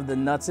to have the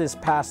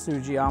nutsest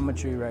pass-through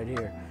geometry right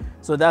here.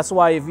 So that's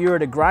why if you were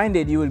to grind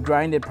it, you would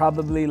grind it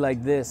probably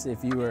like this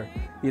if you were,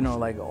 you know,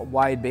 like a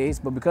wide base.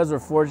 But because we're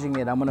forging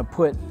it, I'm gonna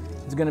put,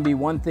 it's gonna be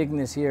one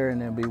thickness here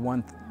and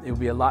it'll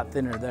be a lot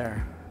thinner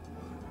there.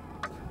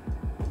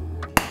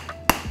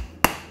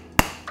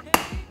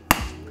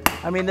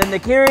 I mean, the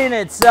Nakiri in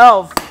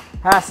itself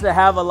has to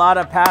have a lot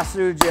of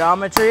pass-through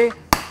geometry,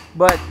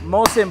 but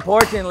most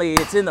importantly,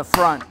 it's in the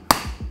front.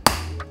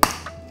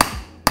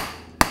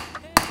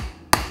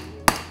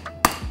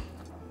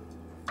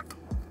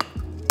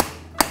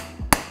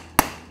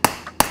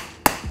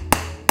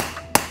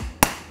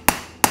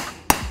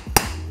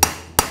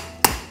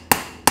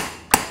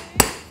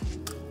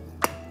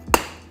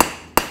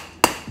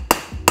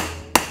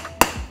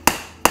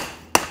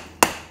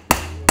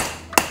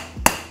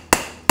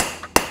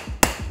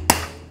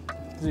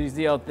 So you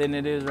see how thin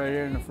it is right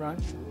here in the front?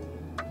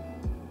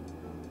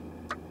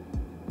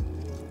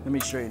 Let me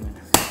straighten it.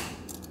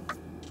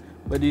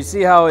 But do you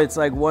see how it's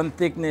like one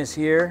thickness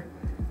here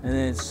and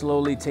then it's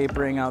slowly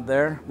tapering out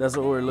there? That's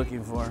what we're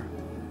looking for.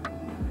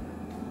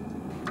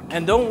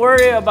 And don't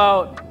worry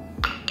about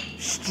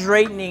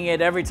straightening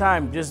it every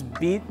time. Just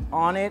beat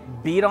on it,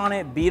 beat on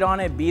it, beat on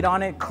it, beat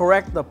on it,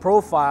 correct the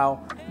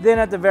profile. Then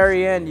at the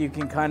very end, you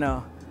can kind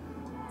of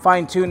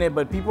fine tune it,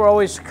 but people are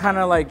always kind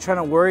of like trying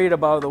to worry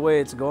about the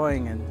way it's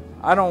going, and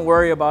I don't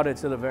worry about it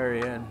to the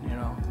very end, you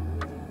know.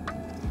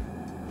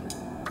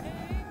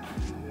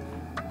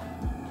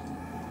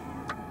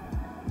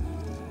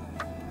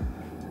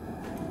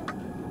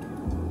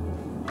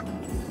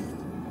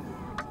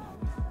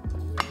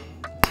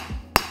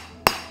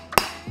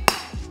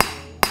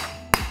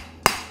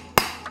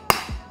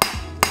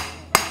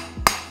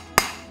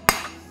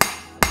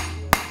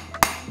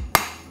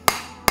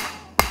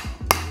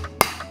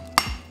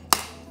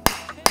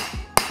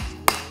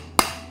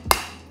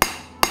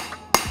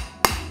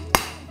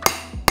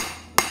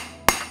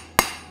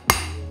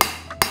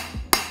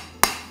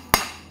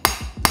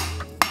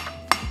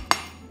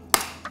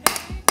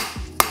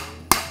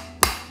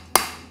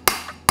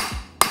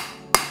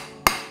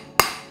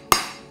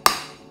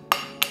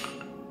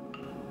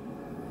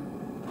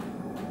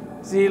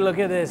 See, look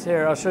at this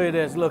here. I'll show you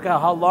this. Look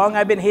how long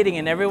I've been hitting it.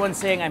 And everyone's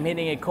saying I'm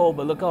hitting it cold,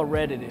 but look how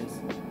red it is.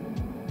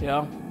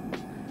 Yeah.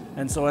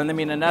 And so, and I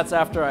mean, and that's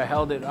after I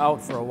held it out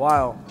for a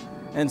while.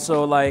 And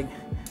so, like,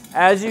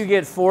 as you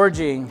get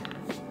forging,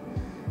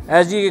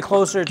 as you get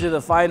closer to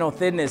the final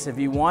thickness, if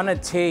you want to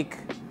take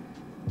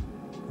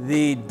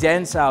the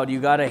dents out,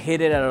 you got to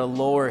hit it at a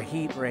lower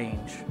heat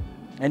range.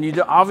 And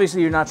you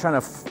obviously you're not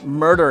trying to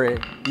murder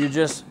it. You're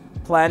just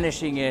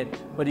planishing it,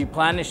 but you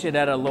planish it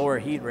at a lower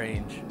heat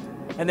range.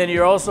 And then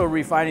you're also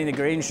refining the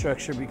grain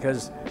structure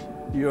because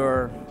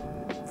you're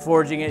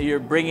forging it, you're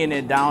bringing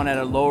it down at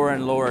a lower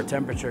and lower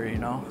temperature, you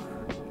know?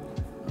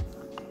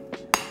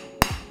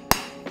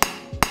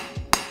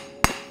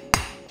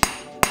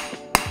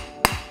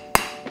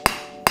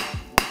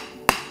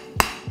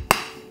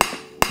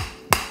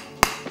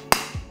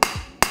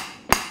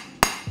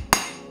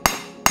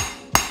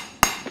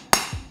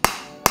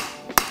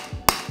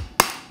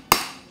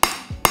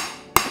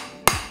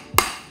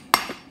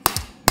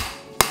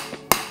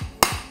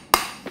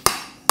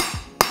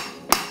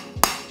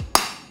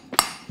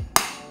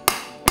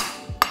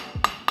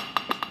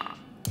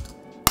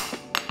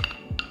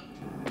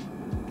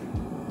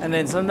 And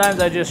then sometimes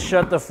I just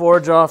shut the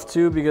forge off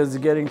too because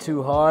it's getting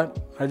too hot.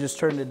 I just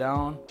turned it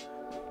down.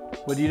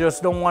 But you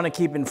just don't want to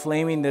keep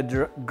inflaming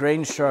the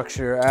grain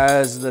structure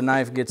as the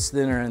knife gets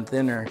thinner and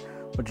thinner.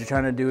 What you're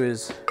trying to do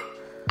is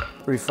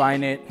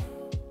refine it,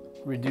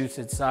 reduce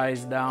its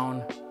size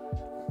down.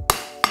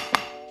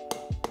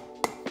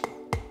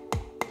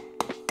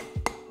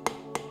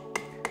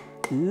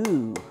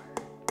 Ooh.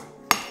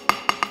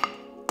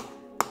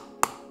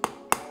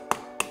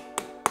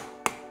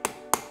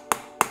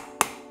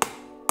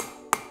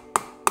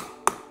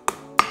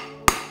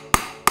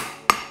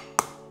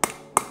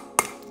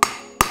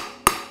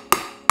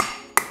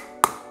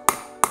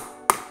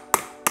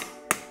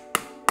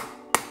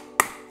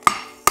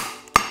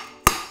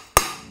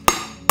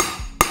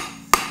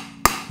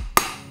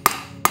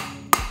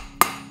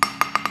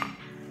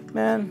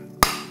 Man,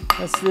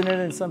 that's thinner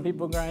than some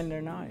people grind their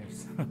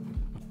knives. I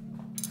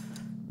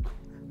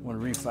want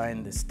to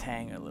refine this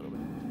tang a little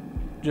bit.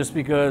 Just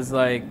because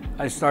like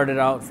I started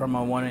out from a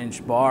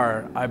 1-inch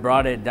bar, I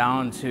brought it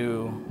down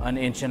to an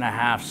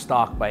 1.5 inch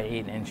stock by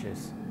 8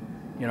 inches.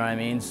 You know what I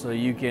mean? So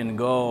you can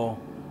go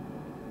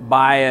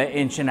buy a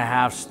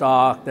 1.5 inch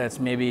stock that's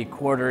maybe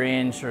 1/4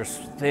 inch or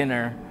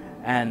thinner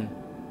and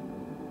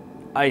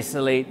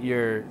isolate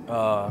your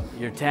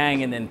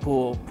tang and then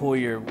pull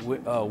your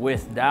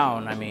width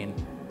down. I mean,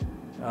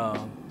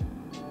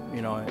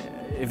 you know,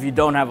 if you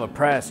don't have a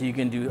press, you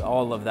can do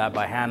all of that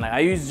by hand. I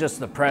use just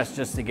the press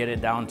just to get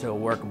it down to a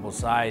workable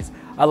size.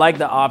 I like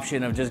the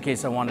option of just in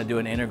case I want to do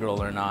an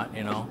integral or not,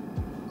 you know.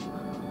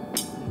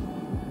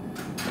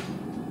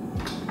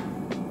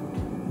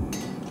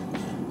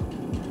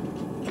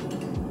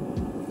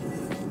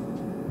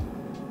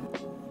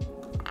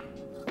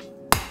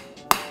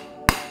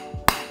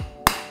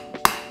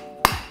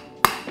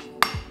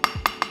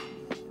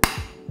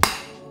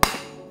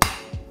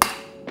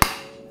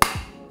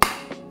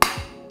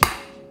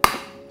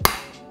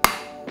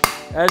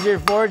 As you're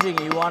forging,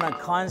 you want to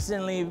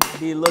constantly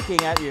be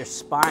looking at your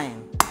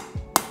spine.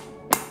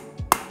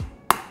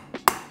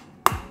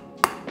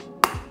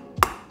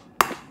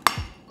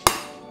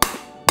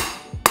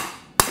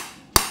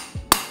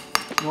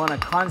 want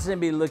to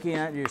constantly be looking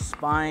at your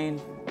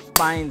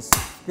spine's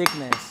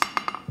thickness.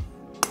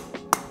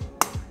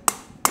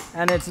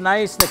 And it's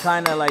nice to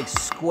kind of like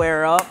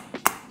square up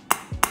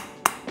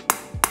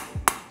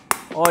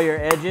all your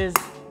edges.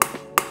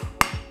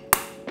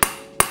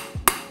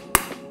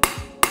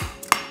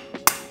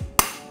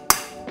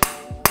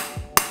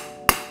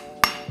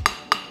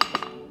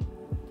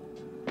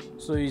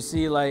 So you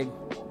see, like,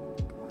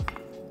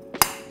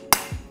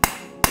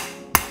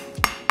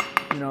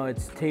 you know,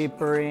 it's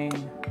tapering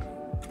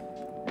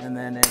and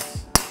then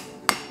it's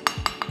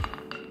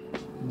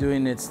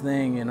doing its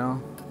thing, you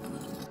know.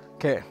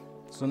 Okay,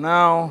 so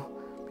now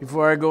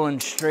before I go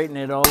and straighten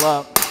it all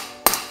up,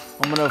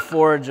 I'm gonna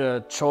forge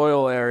a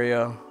choil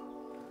area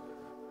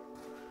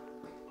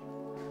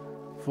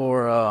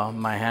for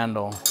my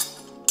handle,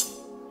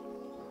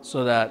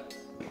 so that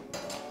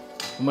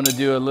I'm gonna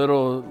do a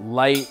little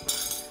light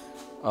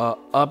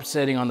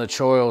upsetting on the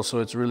choil so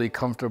it's really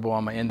comfortable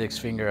on my index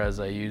finger as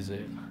I use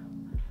it.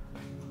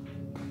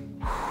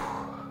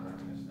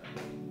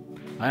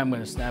 I am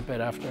gonna snap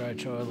it after I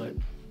choil it.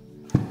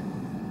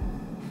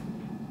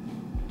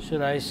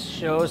 Should I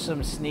show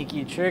some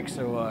sneaky tricks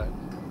or what?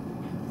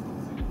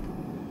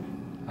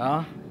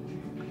 Huh?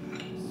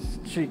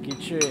 Tricky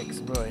tricks,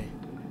 boy.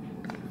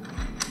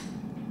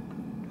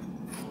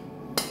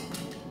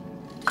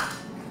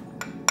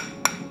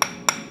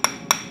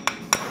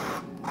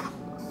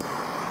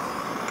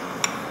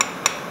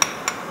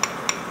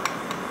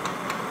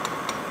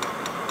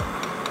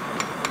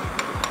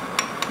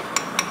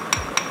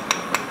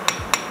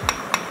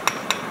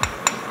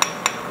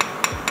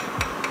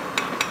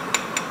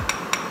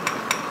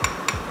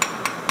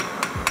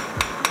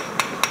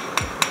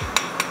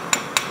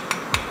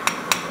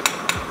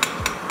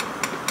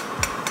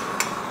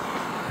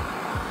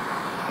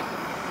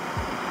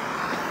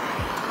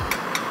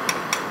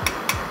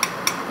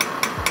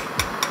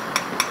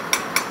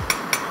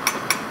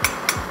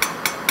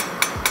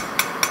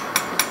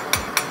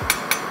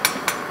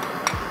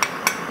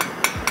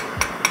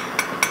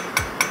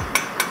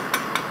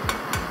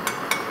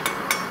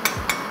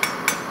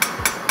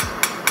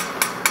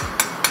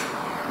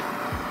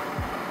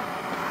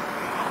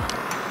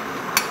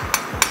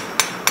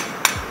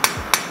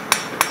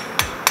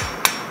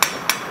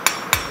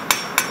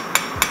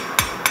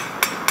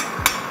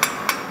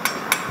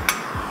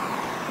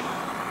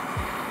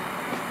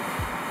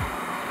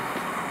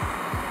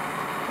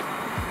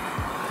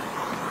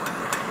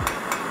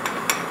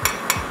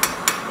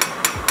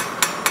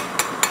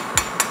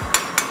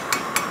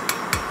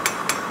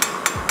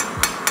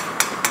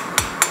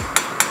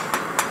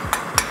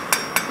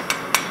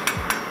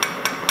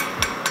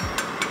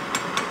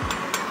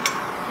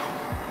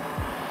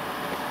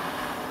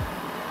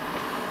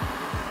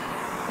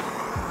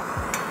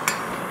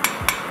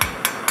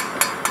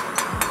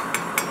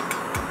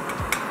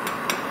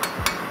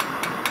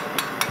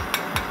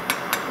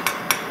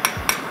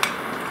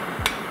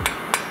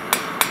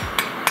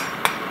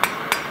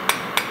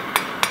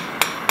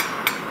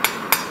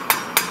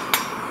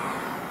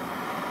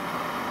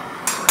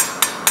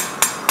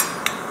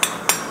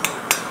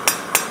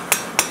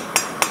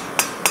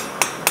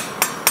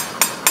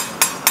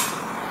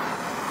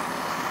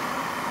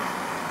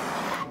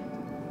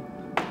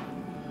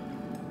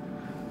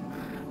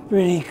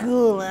 Pretty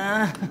cool,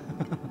 huh?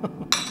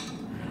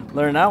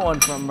 Learned that one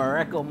from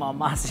Mareko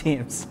Mamasi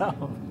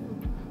himself.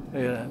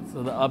 Look at that.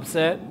 So the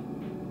upset.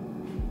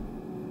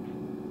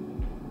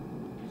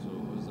 So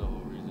what's the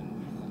whole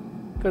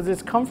reason? Because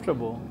it's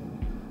comfortable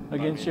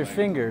against your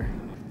finger.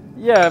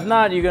 Yeah, if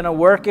not, you're gonna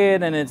work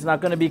it and it's not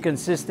gonna be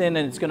consistent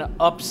and it's gonna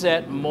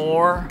upset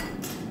more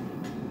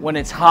when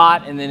it's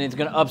hot, and then it's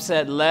gonna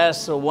upset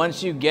less. So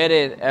once you get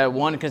it at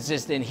one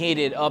consistent heat,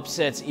 it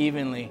upsets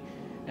evenly.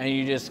 And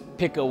you just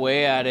pick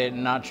away at it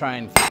and not try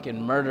and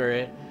fucking murder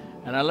it.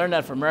 And I learned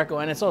that from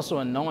Mareko, and it's also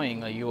annoying.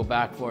 Like you go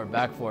back for it,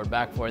 back for it,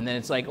 back for it, and then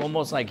it's like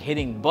almost like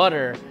hitting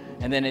butter,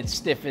 and then it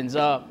stiffens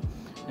up.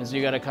 And so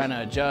you gotta kind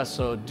of adjust.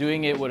 So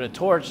doing it with a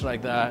torch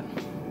like that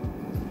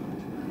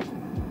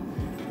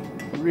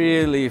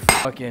really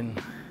fucking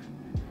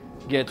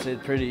gets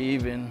it pretty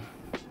even.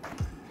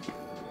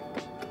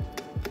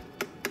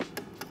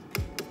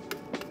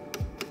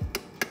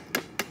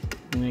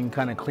 And you can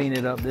kind of clean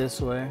it up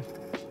this way.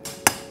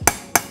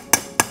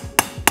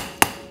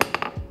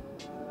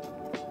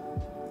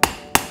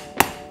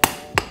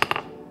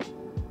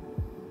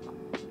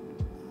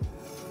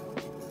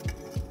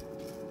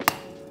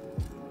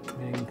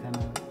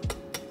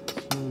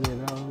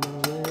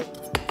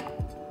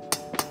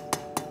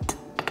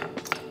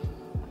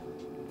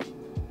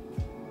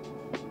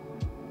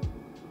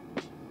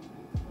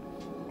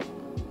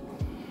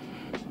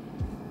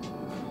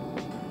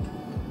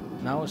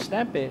 Now we'll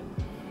stamp it.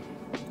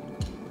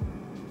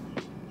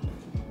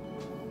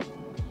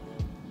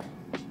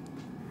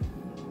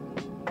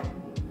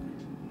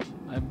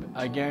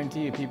 I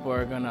guarantee you people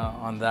are gonna,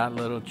 on that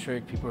little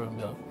trick, people are gonna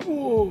be like,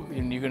 whoa,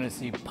 and you're gonna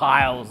see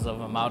piles of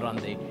them out on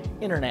the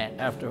internet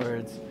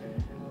afterwards.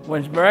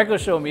 When Mareko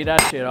showed me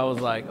that shit, I was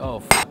like,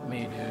 oh, fuck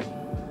me, dude.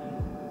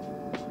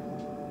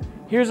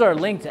 Here's our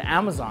link to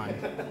Amazon.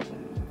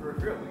 For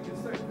real, we can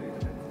start doing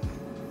that.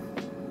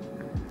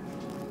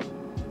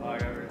 Oh, I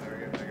got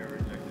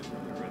rejected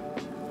from the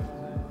website.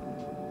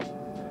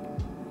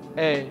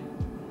 Hey,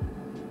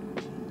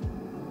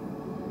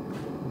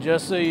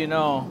 just so you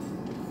know,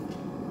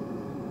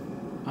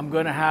 I'm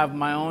gonna have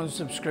my own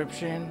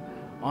subscription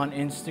on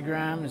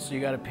Instagram, so you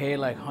gotta pay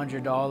like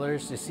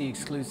 $100 to see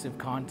exclusive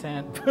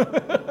content.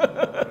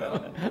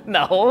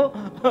 No,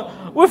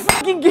 we're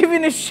fucking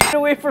giving this shit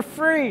away for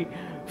free.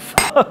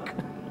 Fuck,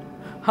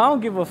 I don't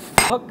give a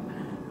fuck.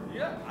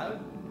 Yeah,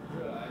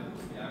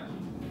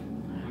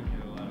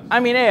 I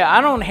mean, hey, I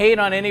don't hate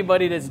on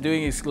anybody that's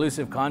doing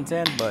exclusive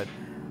content, but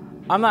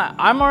I'm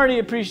already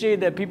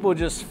appreciated that people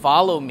just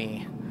follow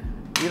me.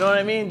 You know what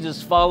I mean?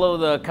 Just follow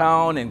the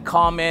account and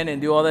comment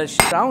and do all that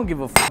shit. I don't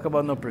give a fuck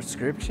about no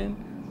prescription.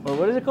 Or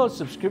what is it called?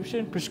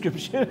 Subscription?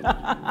 Prescription?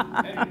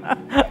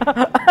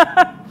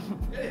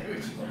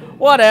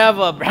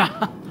 Whatever, bro.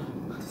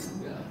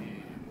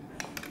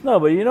 No,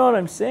 but you know what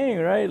I'm saying,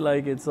 right?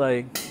 Like, it's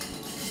like,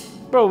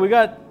 bro, we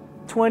got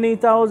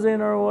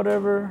 20,000 or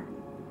whatever.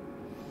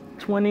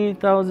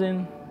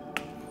 20,000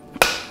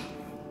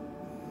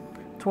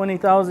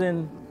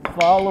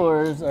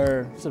 followers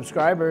or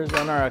subscribers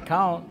on our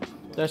account.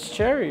 That's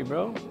cherry,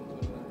 bro.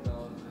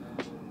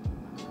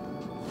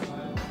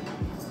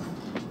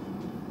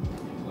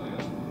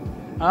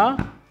 Huh?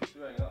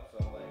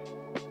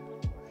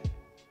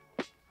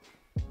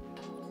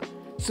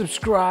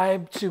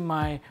 Subscribe to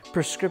my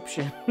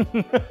prescription.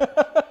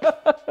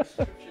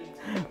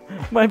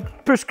 My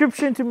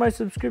prescription to my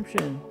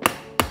subscription.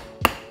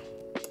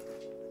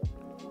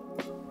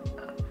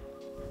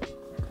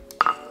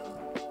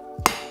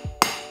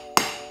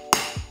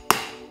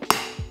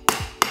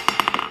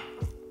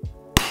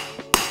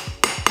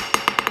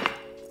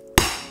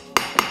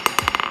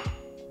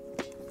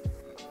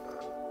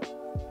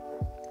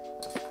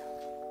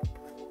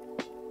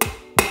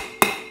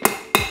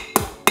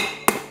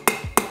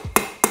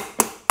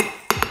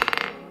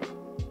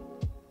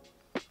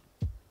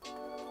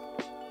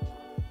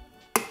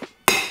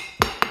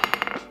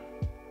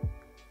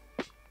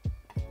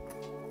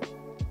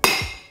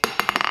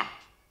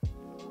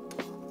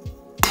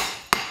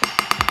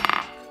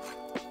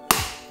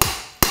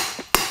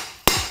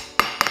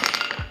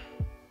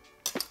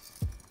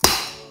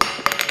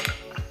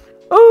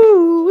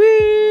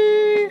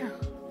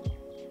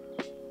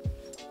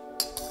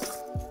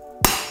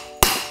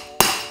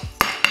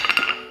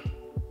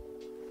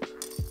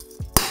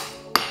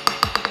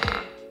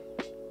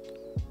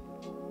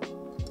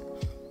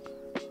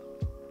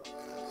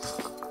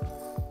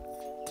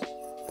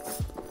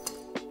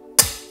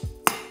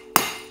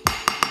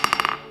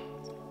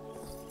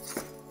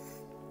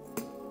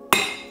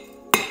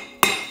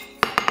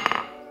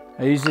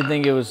 I used to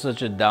think it was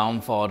such a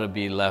downfall to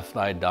be left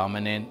eye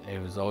dominant.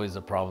 It was always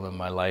a problem in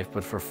my life,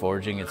 but for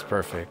forging, it's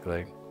perfect.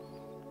 Like,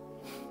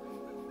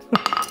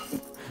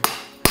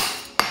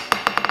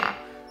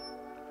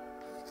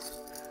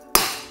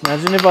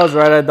 imagine if I was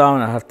right eye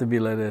dominant, I'd have to be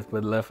like this,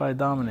 but left eye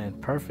dominant,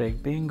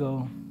 perfect,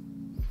 bingo.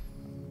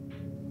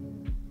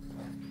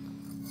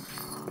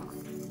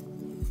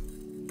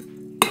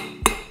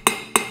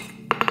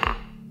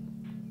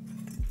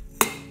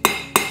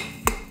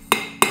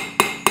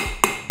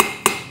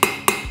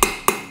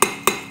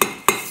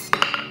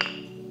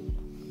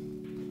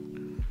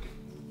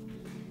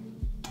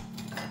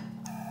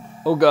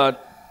 Oh God.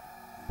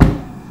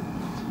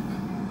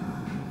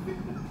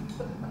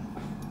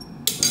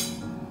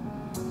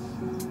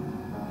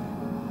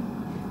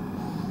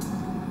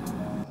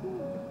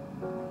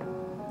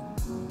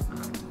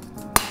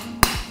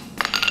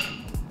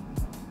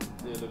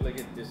 Dude, it looked like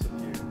it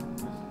disappeared.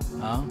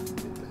 Huh?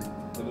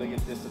 It looked like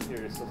it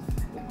disappeared.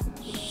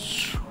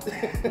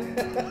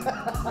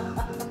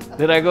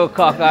 Did I go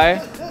cockeye?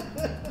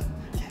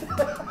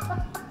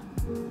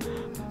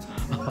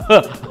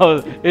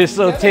 Oh, it's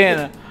so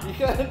tin. You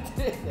gotta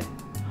do it.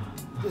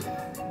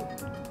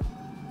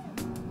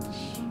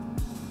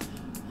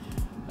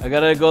 I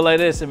gotta go like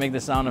this and make the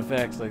sound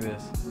effects like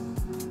this.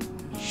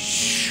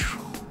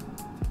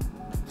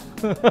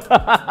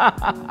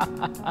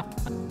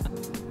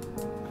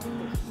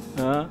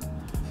 Huh?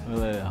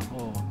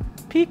 Oh.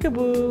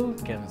 Peekaboo.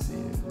 Can't see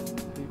it.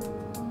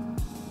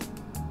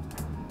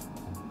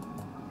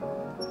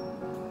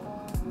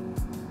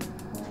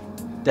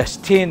 That's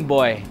tin,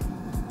 boy.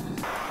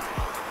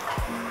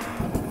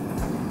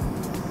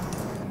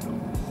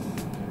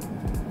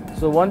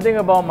 So one thing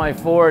about my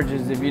forge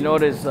is, if you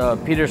notice,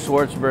 Peter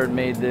Schwartzberg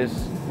made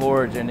this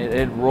forge and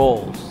it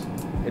rolls.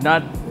 It's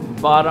not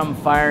bottom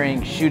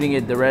firing, shooting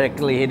it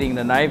directly, hitting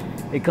the knife.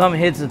 It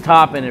hits the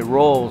top and it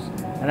rolls.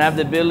 And I have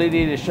the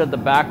ability to shut the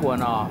back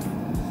one off.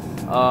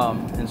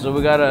 And so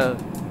we got a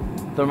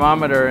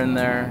thermometer in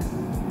there,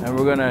 and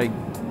we're gonna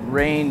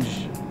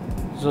range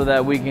so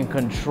that we can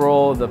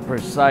control the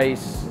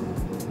precise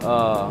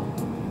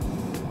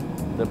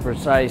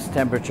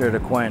temperature to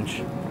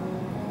quench.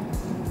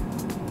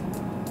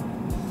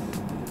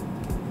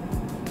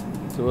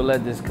 So we'll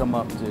let this come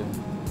up to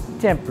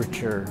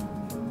temperature.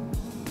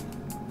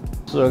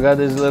 So I got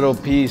this little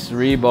piece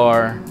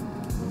rebar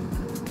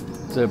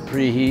to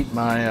preheat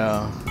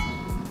my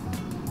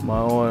my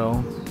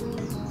oil.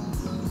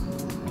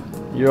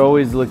 You're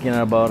always looking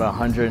at about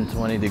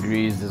 120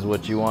 degrees is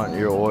what you want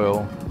your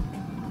oil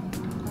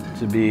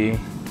to be.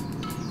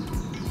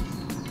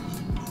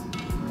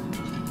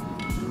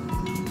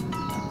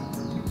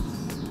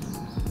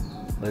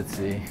 Let's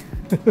see.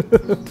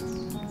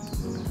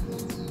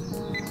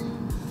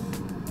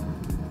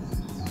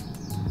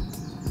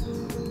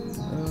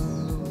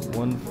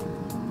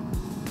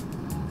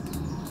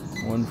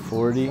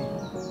 140.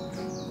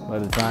 By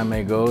the time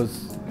it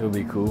goes, it'll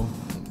be cool.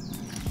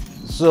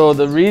 So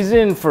the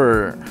reason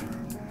for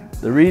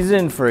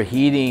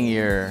heating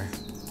your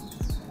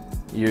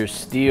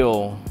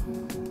steel,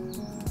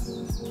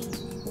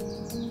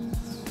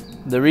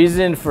 the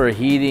reason for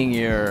heating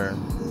your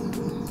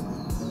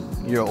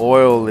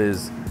oil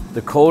is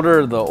the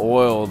colder the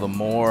oil, the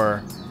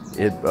more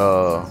it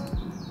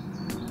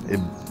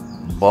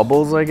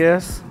bubbles, I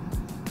guess,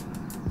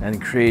 and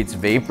creates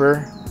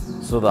vapor.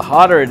 So the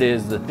hotter it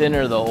is, the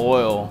thinner the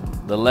oil,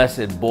 the less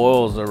it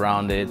boils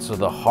around it, so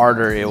the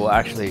harder it will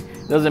actually,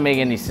 it doesn't make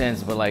any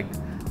sense, but like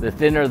the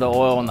thinner the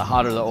oil and the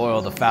hotter the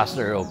oil, the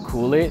faster it'll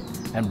cool it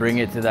and bring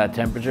it to that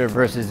temperature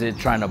versus it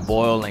trying to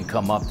boil and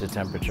come up to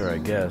temperature, I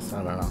guess.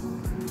 I don't know.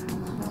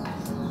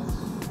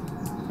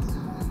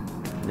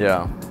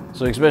 Yeah,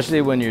 so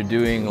especially when you're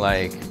doing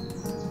like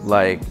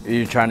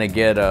you're trying to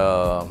get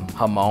a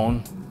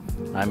jamon,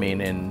 I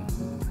mean, and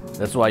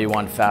that's why you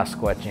want fast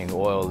quenching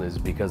oil, is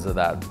because of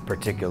that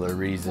particular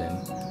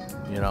reason,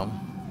 you know.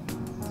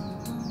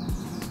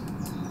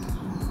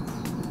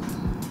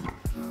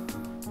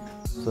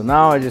 So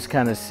now I just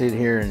kind of sit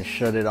here and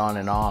shut it on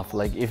and off.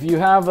 Like if you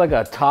have like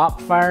a top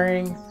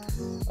firing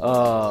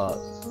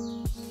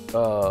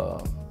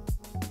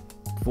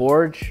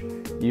forge,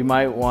 you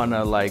might want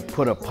to like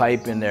put a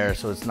pipe in there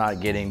so it's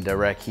not getting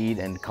direct heat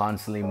and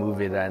constantly move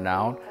it in and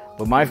out.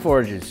 But my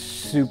forge is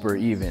super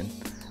even.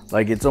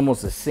 Like it's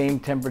almost the same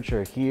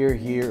temperature here,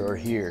 here, or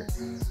here.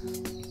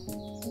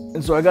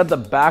 And so I got the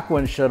back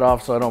one shut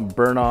off so I don't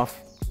burn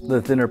off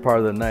the thinner part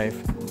of the knife.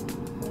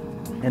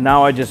 And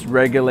now I just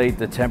regulate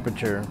the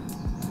temperature.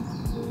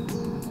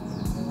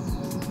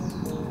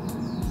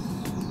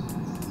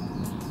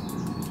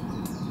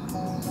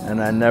 And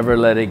I never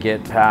let it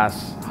get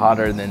past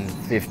hotter than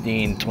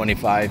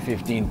 1525,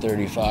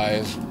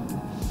 1535.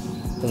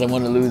 Because I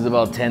want to lose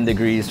about 10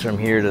 degrees from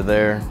here to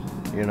there,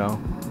 you know.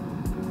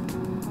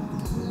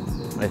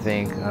 I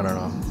think, I don't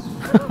know.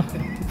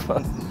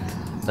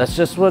 That's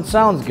just what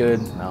sounds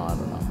good. No, I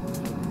don't know.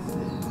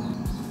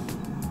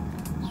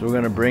 So we're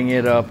gonna bring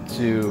it up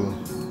to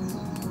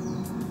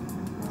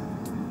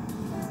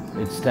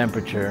its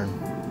temperature.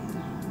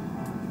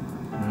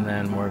 And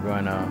then we're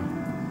gonna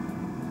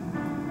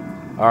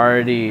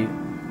already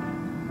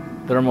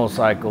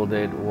thermocycled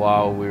it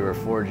while we were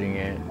forging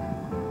it.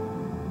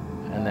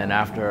 And then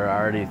after I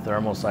already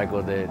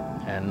thermocycled it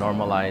and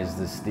normalized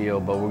the steel,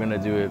 but we're gonna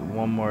do it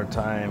one more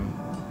time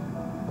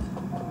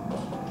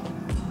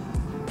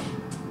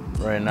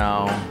right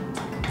now.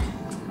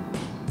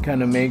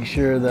 Kind of make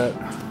sure that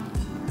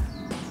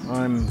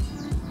I'm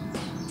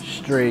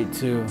straight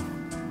too.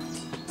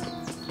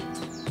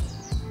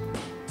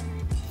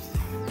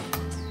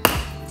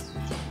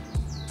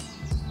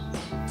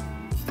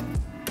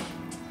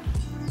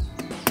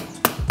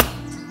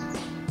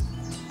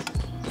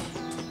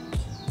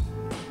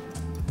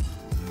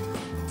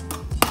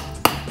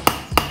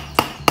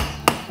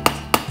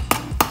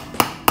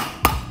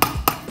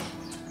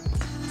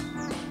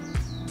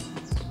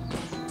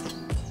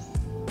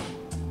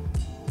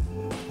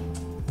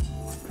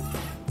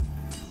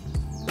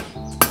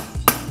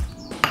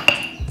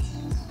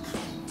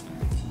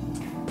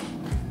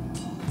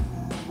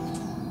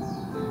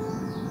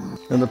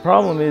 And the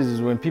problem is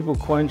when people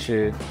quench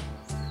it,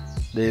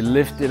 they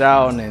lift it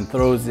out and then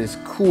throws this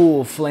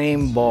cool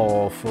flame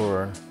ball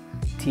for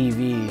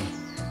TV.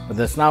 But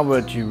that's not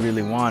what you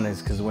really want,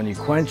 is because when you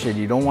quench it,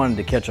 you don't want it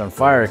to catch on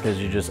fire because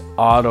you're just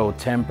auto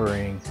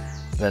tempering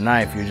the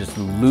knife. You're just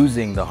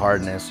losing the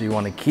hardness. So you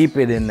want to keep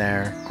it in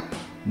there,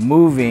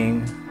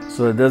 moving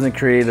so it doesn't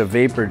create a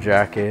vapor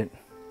jacket.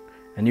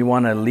 And you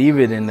want to leave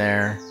it in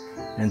there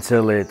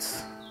until it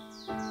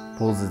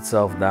pulls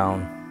itself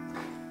down.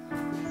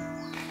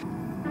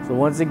 So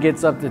once it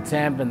gets up to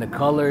temp and the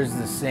color is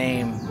the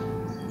same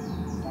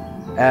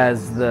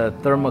as the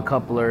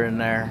thermocoupler in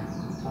there,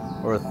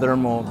 or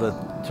the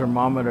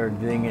thermometer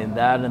thing in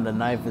that, and the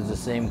knife is the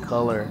same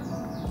color,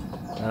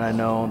 and I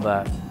know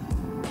that,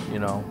 you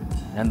know,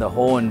 and the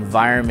whole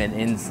environment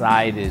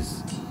inside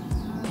is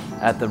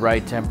at the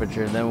right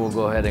temperature, then we'll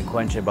go ahead and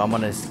quench it. But I'm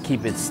gonna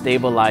keep it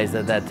stabilized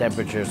at that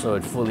temperature so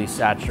it fully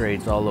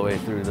saturates all the way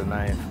through the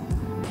knife.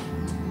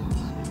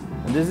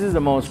 And this is the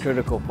most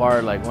critical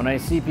part. Like when I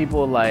see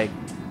people like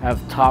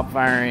have top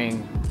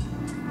firing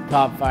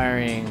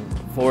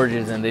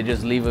forges and they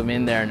just leave them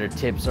in there and their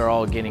tips are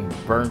all getting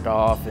burnt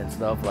off and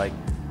stuff. Like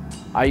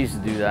I used to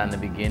do that in the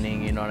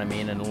beginning, you know what I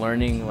mean? And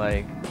learning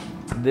like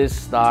this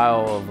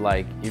style of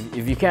like,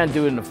 if you can't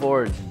do it in the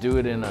forge, do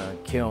it in a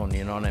kiln,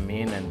 you know what I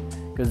mean? And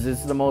because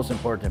it's the most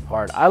important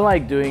part. I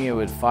like doing it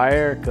with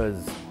fire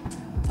because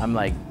I'm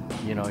like,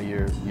 you know,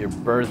 you're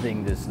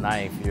birthing this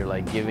knife, you're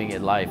like giving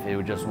it life.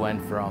 It just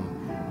went from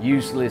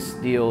useless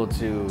steel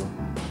to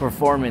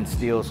performance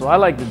steel. So I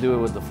like to do it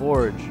with the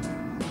forge,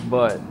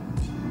 but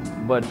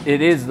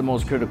it is the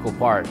most critical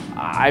part.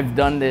 I've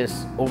done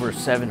this over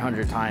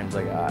 700 times.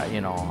 Like,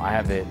 you know, I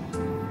have it,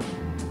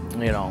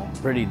 you know,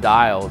 pretty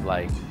dialed.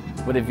 Like,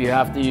 but if you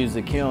have to use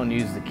the kiln,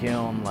 use the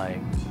kiln, like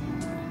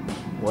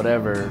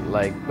whatever.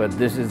 Like, but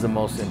this is the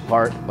most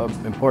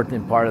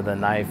important part of the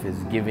knife, is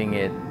giving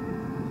it,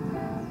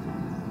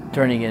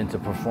 turning it into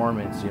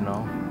performance, you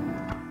know.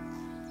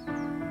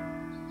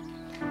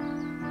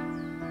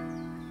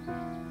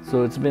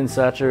 So it's been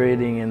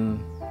saturating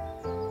in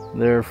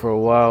there for a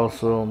while,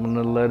 so I'm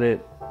gonna let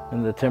it,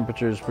 and the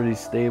temperature is pretty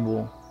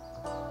stable.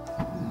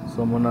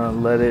 So I'm gonna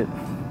let it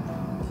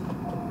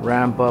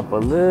ramp up a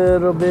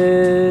little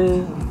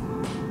bit.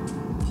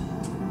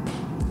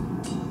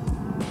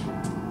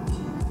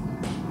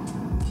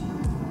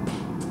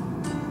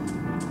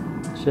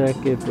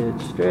 Check if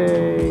it's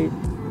straight.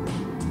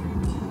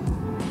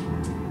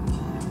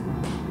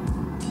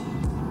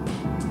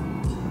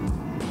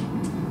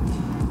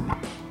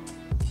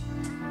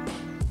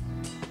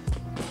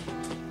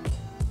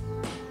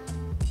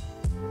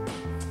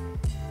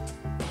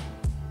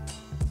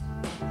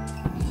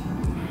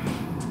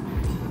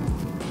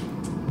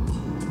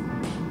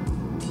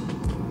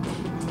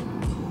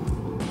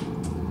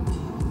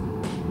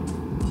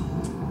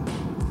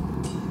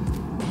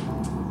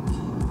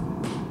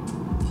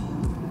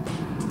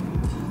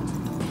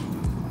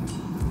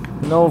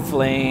 No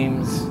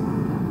flames,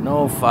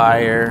 no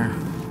fire.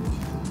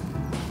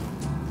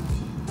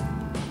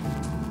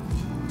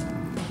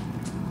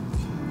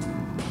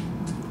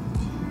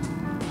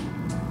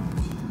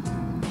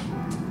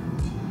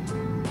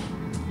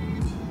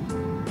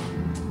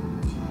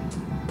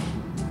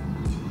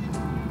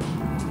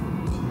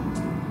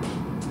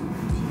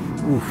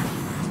 Oof.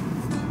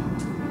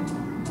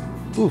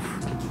 Oof.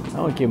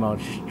 That one came out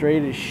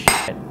straight as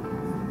shit.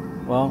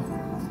 Well,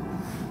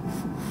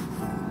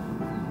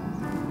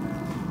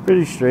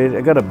 pretty straight.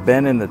 I got a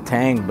bend in the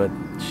tang, but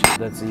shit,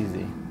 that's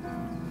easy.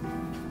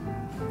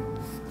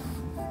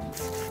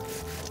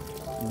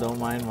 Don't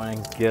mind my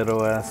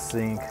ghetto ass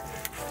sink.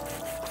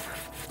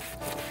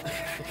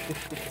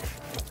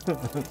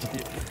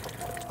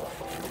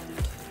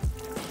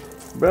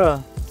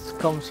 Bruh, this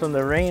comes from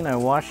the rain.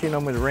 I'm washing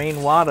them with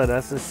rainwater.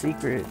 That's the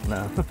secret.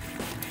 No.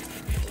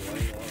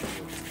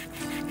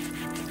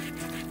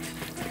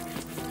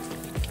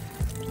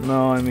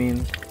 No, I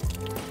mean,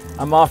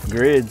 I'm off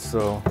grid,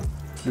 so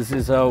this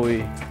is how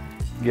we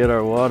get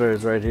our water,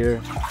 is right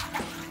here.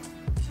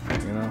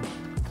 You know,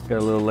 got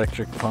a little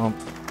electric pump.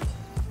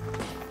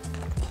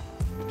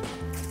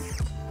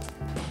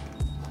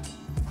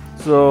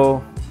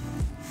 So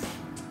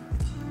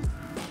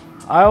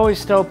I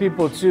always tell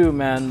people too,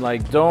 man,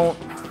 like don't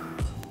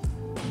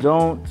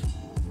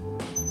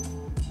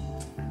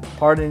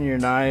harden your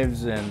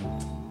knives, and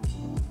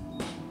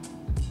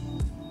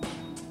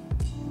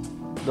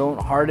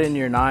don't harden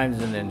your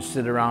knives and then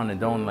sit around and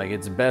don't, like,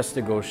 it's best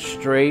to go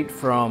straight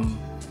from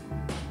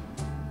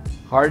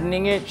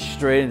hardening it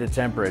straight into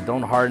temper it.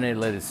 Don't harden it,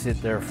 let it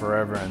sit there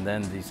forever, and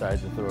then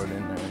decide to throw it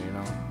in there, you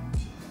know.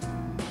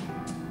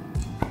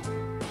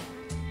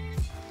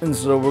 And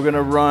so we're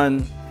gonna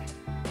run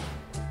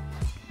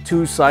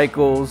two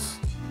cycles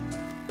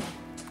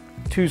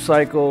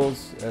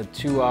at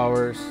 2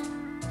 hours,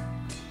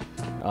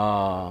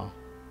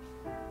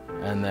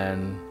 and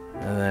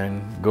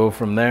then go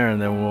from there,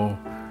 and then we'll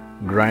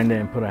grind it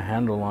and put a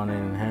handle on it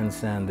and hand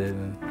sand it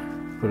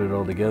and put it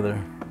all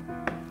together.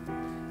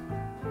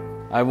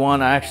 I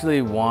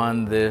actually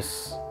won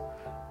this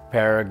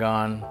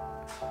Paragon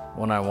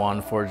when I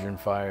won Forge and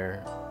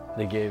Fire.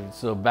 They gave,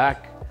 so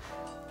back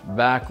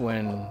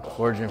when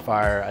Forge and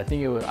Fire, I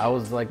think I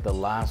was like the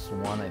last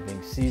one, I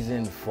think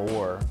season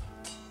 4,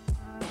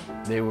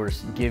 they were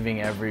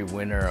giving every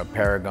winner a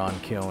Paragon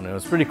kiln. It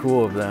was pretty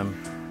cool of them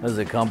as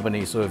a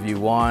company. So if you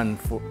won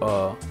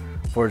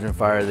Forge and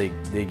Fire,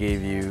 they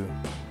gave you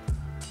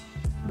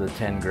the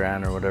 10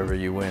 grand or whatever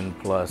you win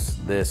plus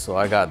this. So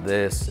I got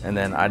this, and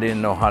then I didn't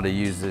know how to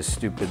use this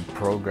stupid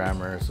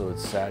programmer, so it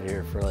sat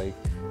here for like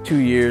 2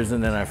 years,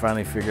 and then I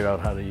finally figured out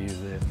how to use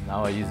it.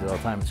 Now I use it all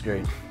the time. It's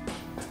great.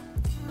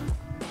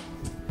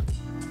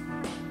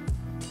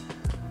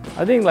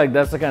 I think like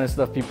that's the kind of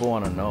stuff people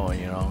want to know,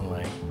 you know,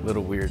 like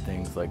little weird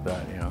things like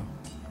that, you know.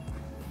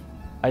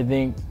 I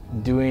think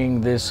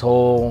doing this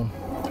whole,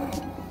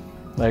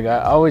 like,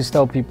 I always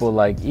tell people,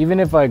 like, even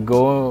if I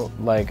go,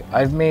 like,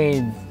 I've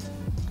made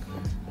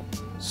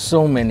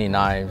so many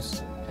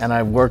knives and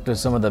I've worked with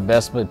some of the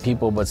best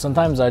people, but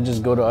sometimes I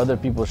just go to other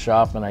people's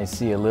shop and I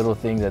see a little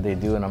thing that they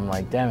do and I'm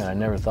like, damn it, I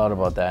never thought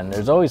about that. And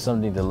there's always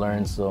something to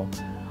learn. So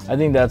I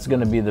think that's going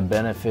to be the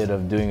benefit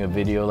of doing a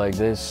video like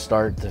this,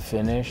 start to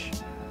finish.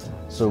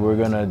 So we're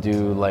gonna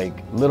do like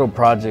little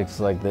projects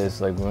like this,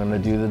 like we're gonna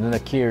do the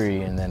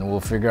Nakiri, and then we'll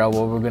figure out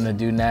what we're gonna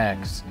do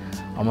next.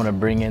 I'm gonna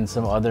bring in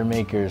some other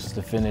makers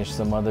to finish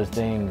some other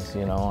things,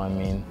 you know. I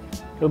mean,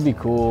 it'll be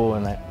cool,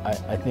 and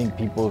I think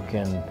people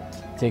can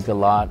take a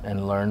lot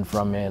and learn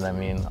from it. I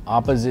mean,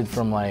 opposite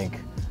from like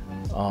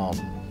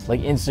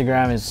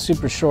Instagram is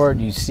super short.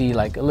 You see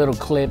like a little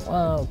clip,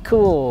 oh,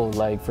 cool,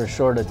 like for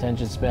short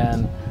attention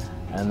span.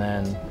 And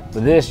then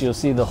with this, you'll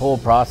see the whole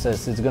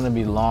process. It's gonna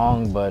be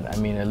long, but I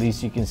mean, at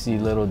least you can see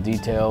little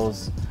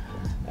details.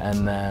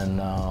 And then,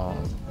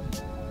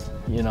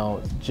 you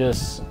know,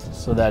 just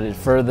so that it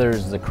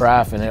furthers the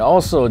craft. And it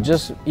also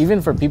just,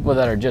 even for people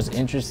that are just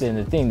interested in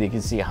the thing, they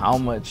can see how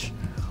much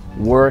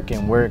work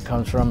and where it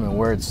comes from and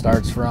where it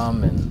starts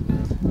from.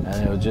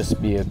 And it'll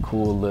just be a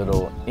cool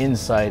little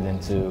insight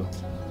into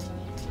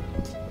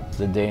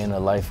the day in the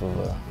life of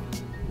a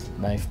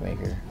knife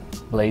maker,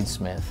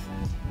 bladesmith.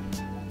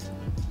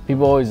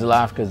 People always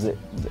laugh because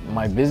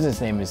my business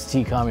name is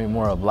T.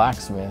 Kamimura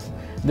Blacksmith.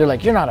 They're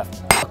like, you're not a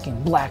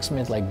fucking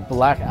blacksmith, like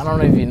black. I don't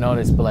know if you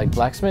noticed, but like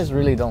blacksmiths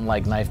really don't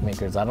like knife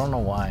makers. I don't know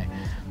why.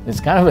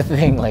 It's kind of a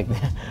thing, like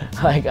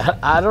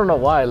I don't know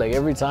why. Like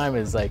every time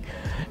it's like,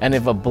 and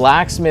if a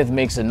blacksmith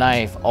makes a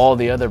knife, all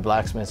the other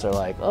blacksmiths are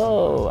like,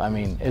 oh, I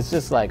mean, it's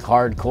just like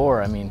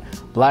hardcore. I mean,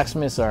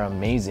 blacksmiths are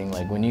amazing.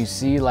 Like when you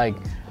see like,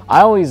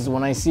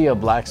 when I see a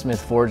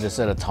blacksmith forge a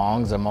set of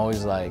tongs, I'm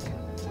always like,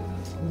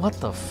 what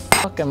the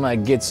fuck? I'm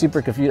like, get super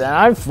confused. And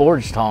I've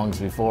forged tongs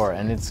before,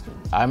 and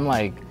I'm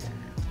like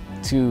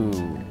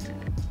too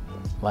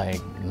like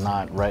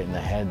not right in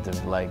the head to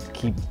like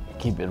keep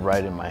it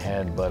right in my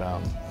head. But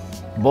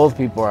both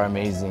people are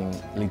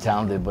amazingly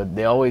talented, but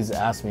they always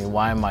ask me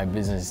why my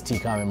business is T.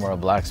 Kamimura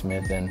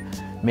Blacksmith, and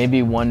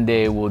maybe one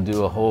day we'll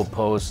do a whole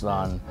post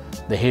on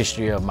the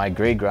history of my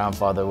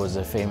great-grandfather was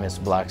a famous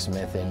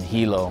blacksmith in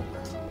Hilo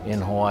in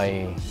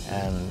Hawaii,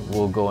 and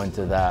we'll go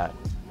into that,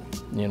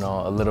 you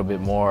know, a little bit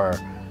more.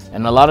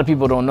 And a lot of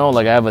people don't know,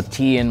 like I have a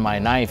T in my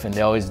knife, and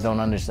they always don't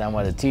understand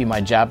why the T.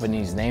 My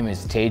Japanese name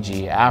is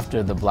Teiji,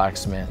 after the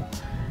blacksmith.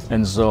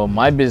 And so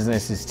my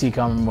business is T.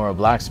 Kamimura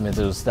Blacksmith.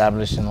 It was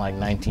established in like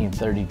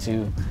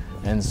 1932.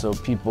 And so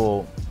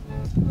people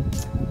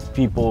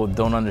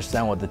don't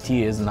understand what the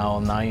T is.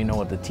 Now you know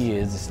what the T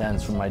is. It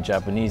stands for my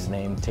Japanese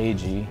name,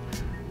 Teiji,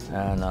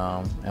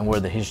 and where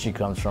the history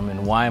comes from,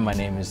 and why my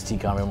name is T.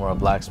 Kamimura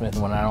Blacksmith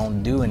when I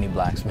don't do any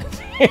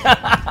blacksmithing.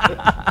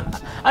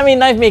 I mean,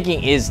 knife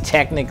making is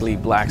technically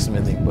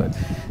blacksmithing, but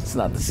it's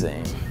not the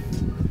same.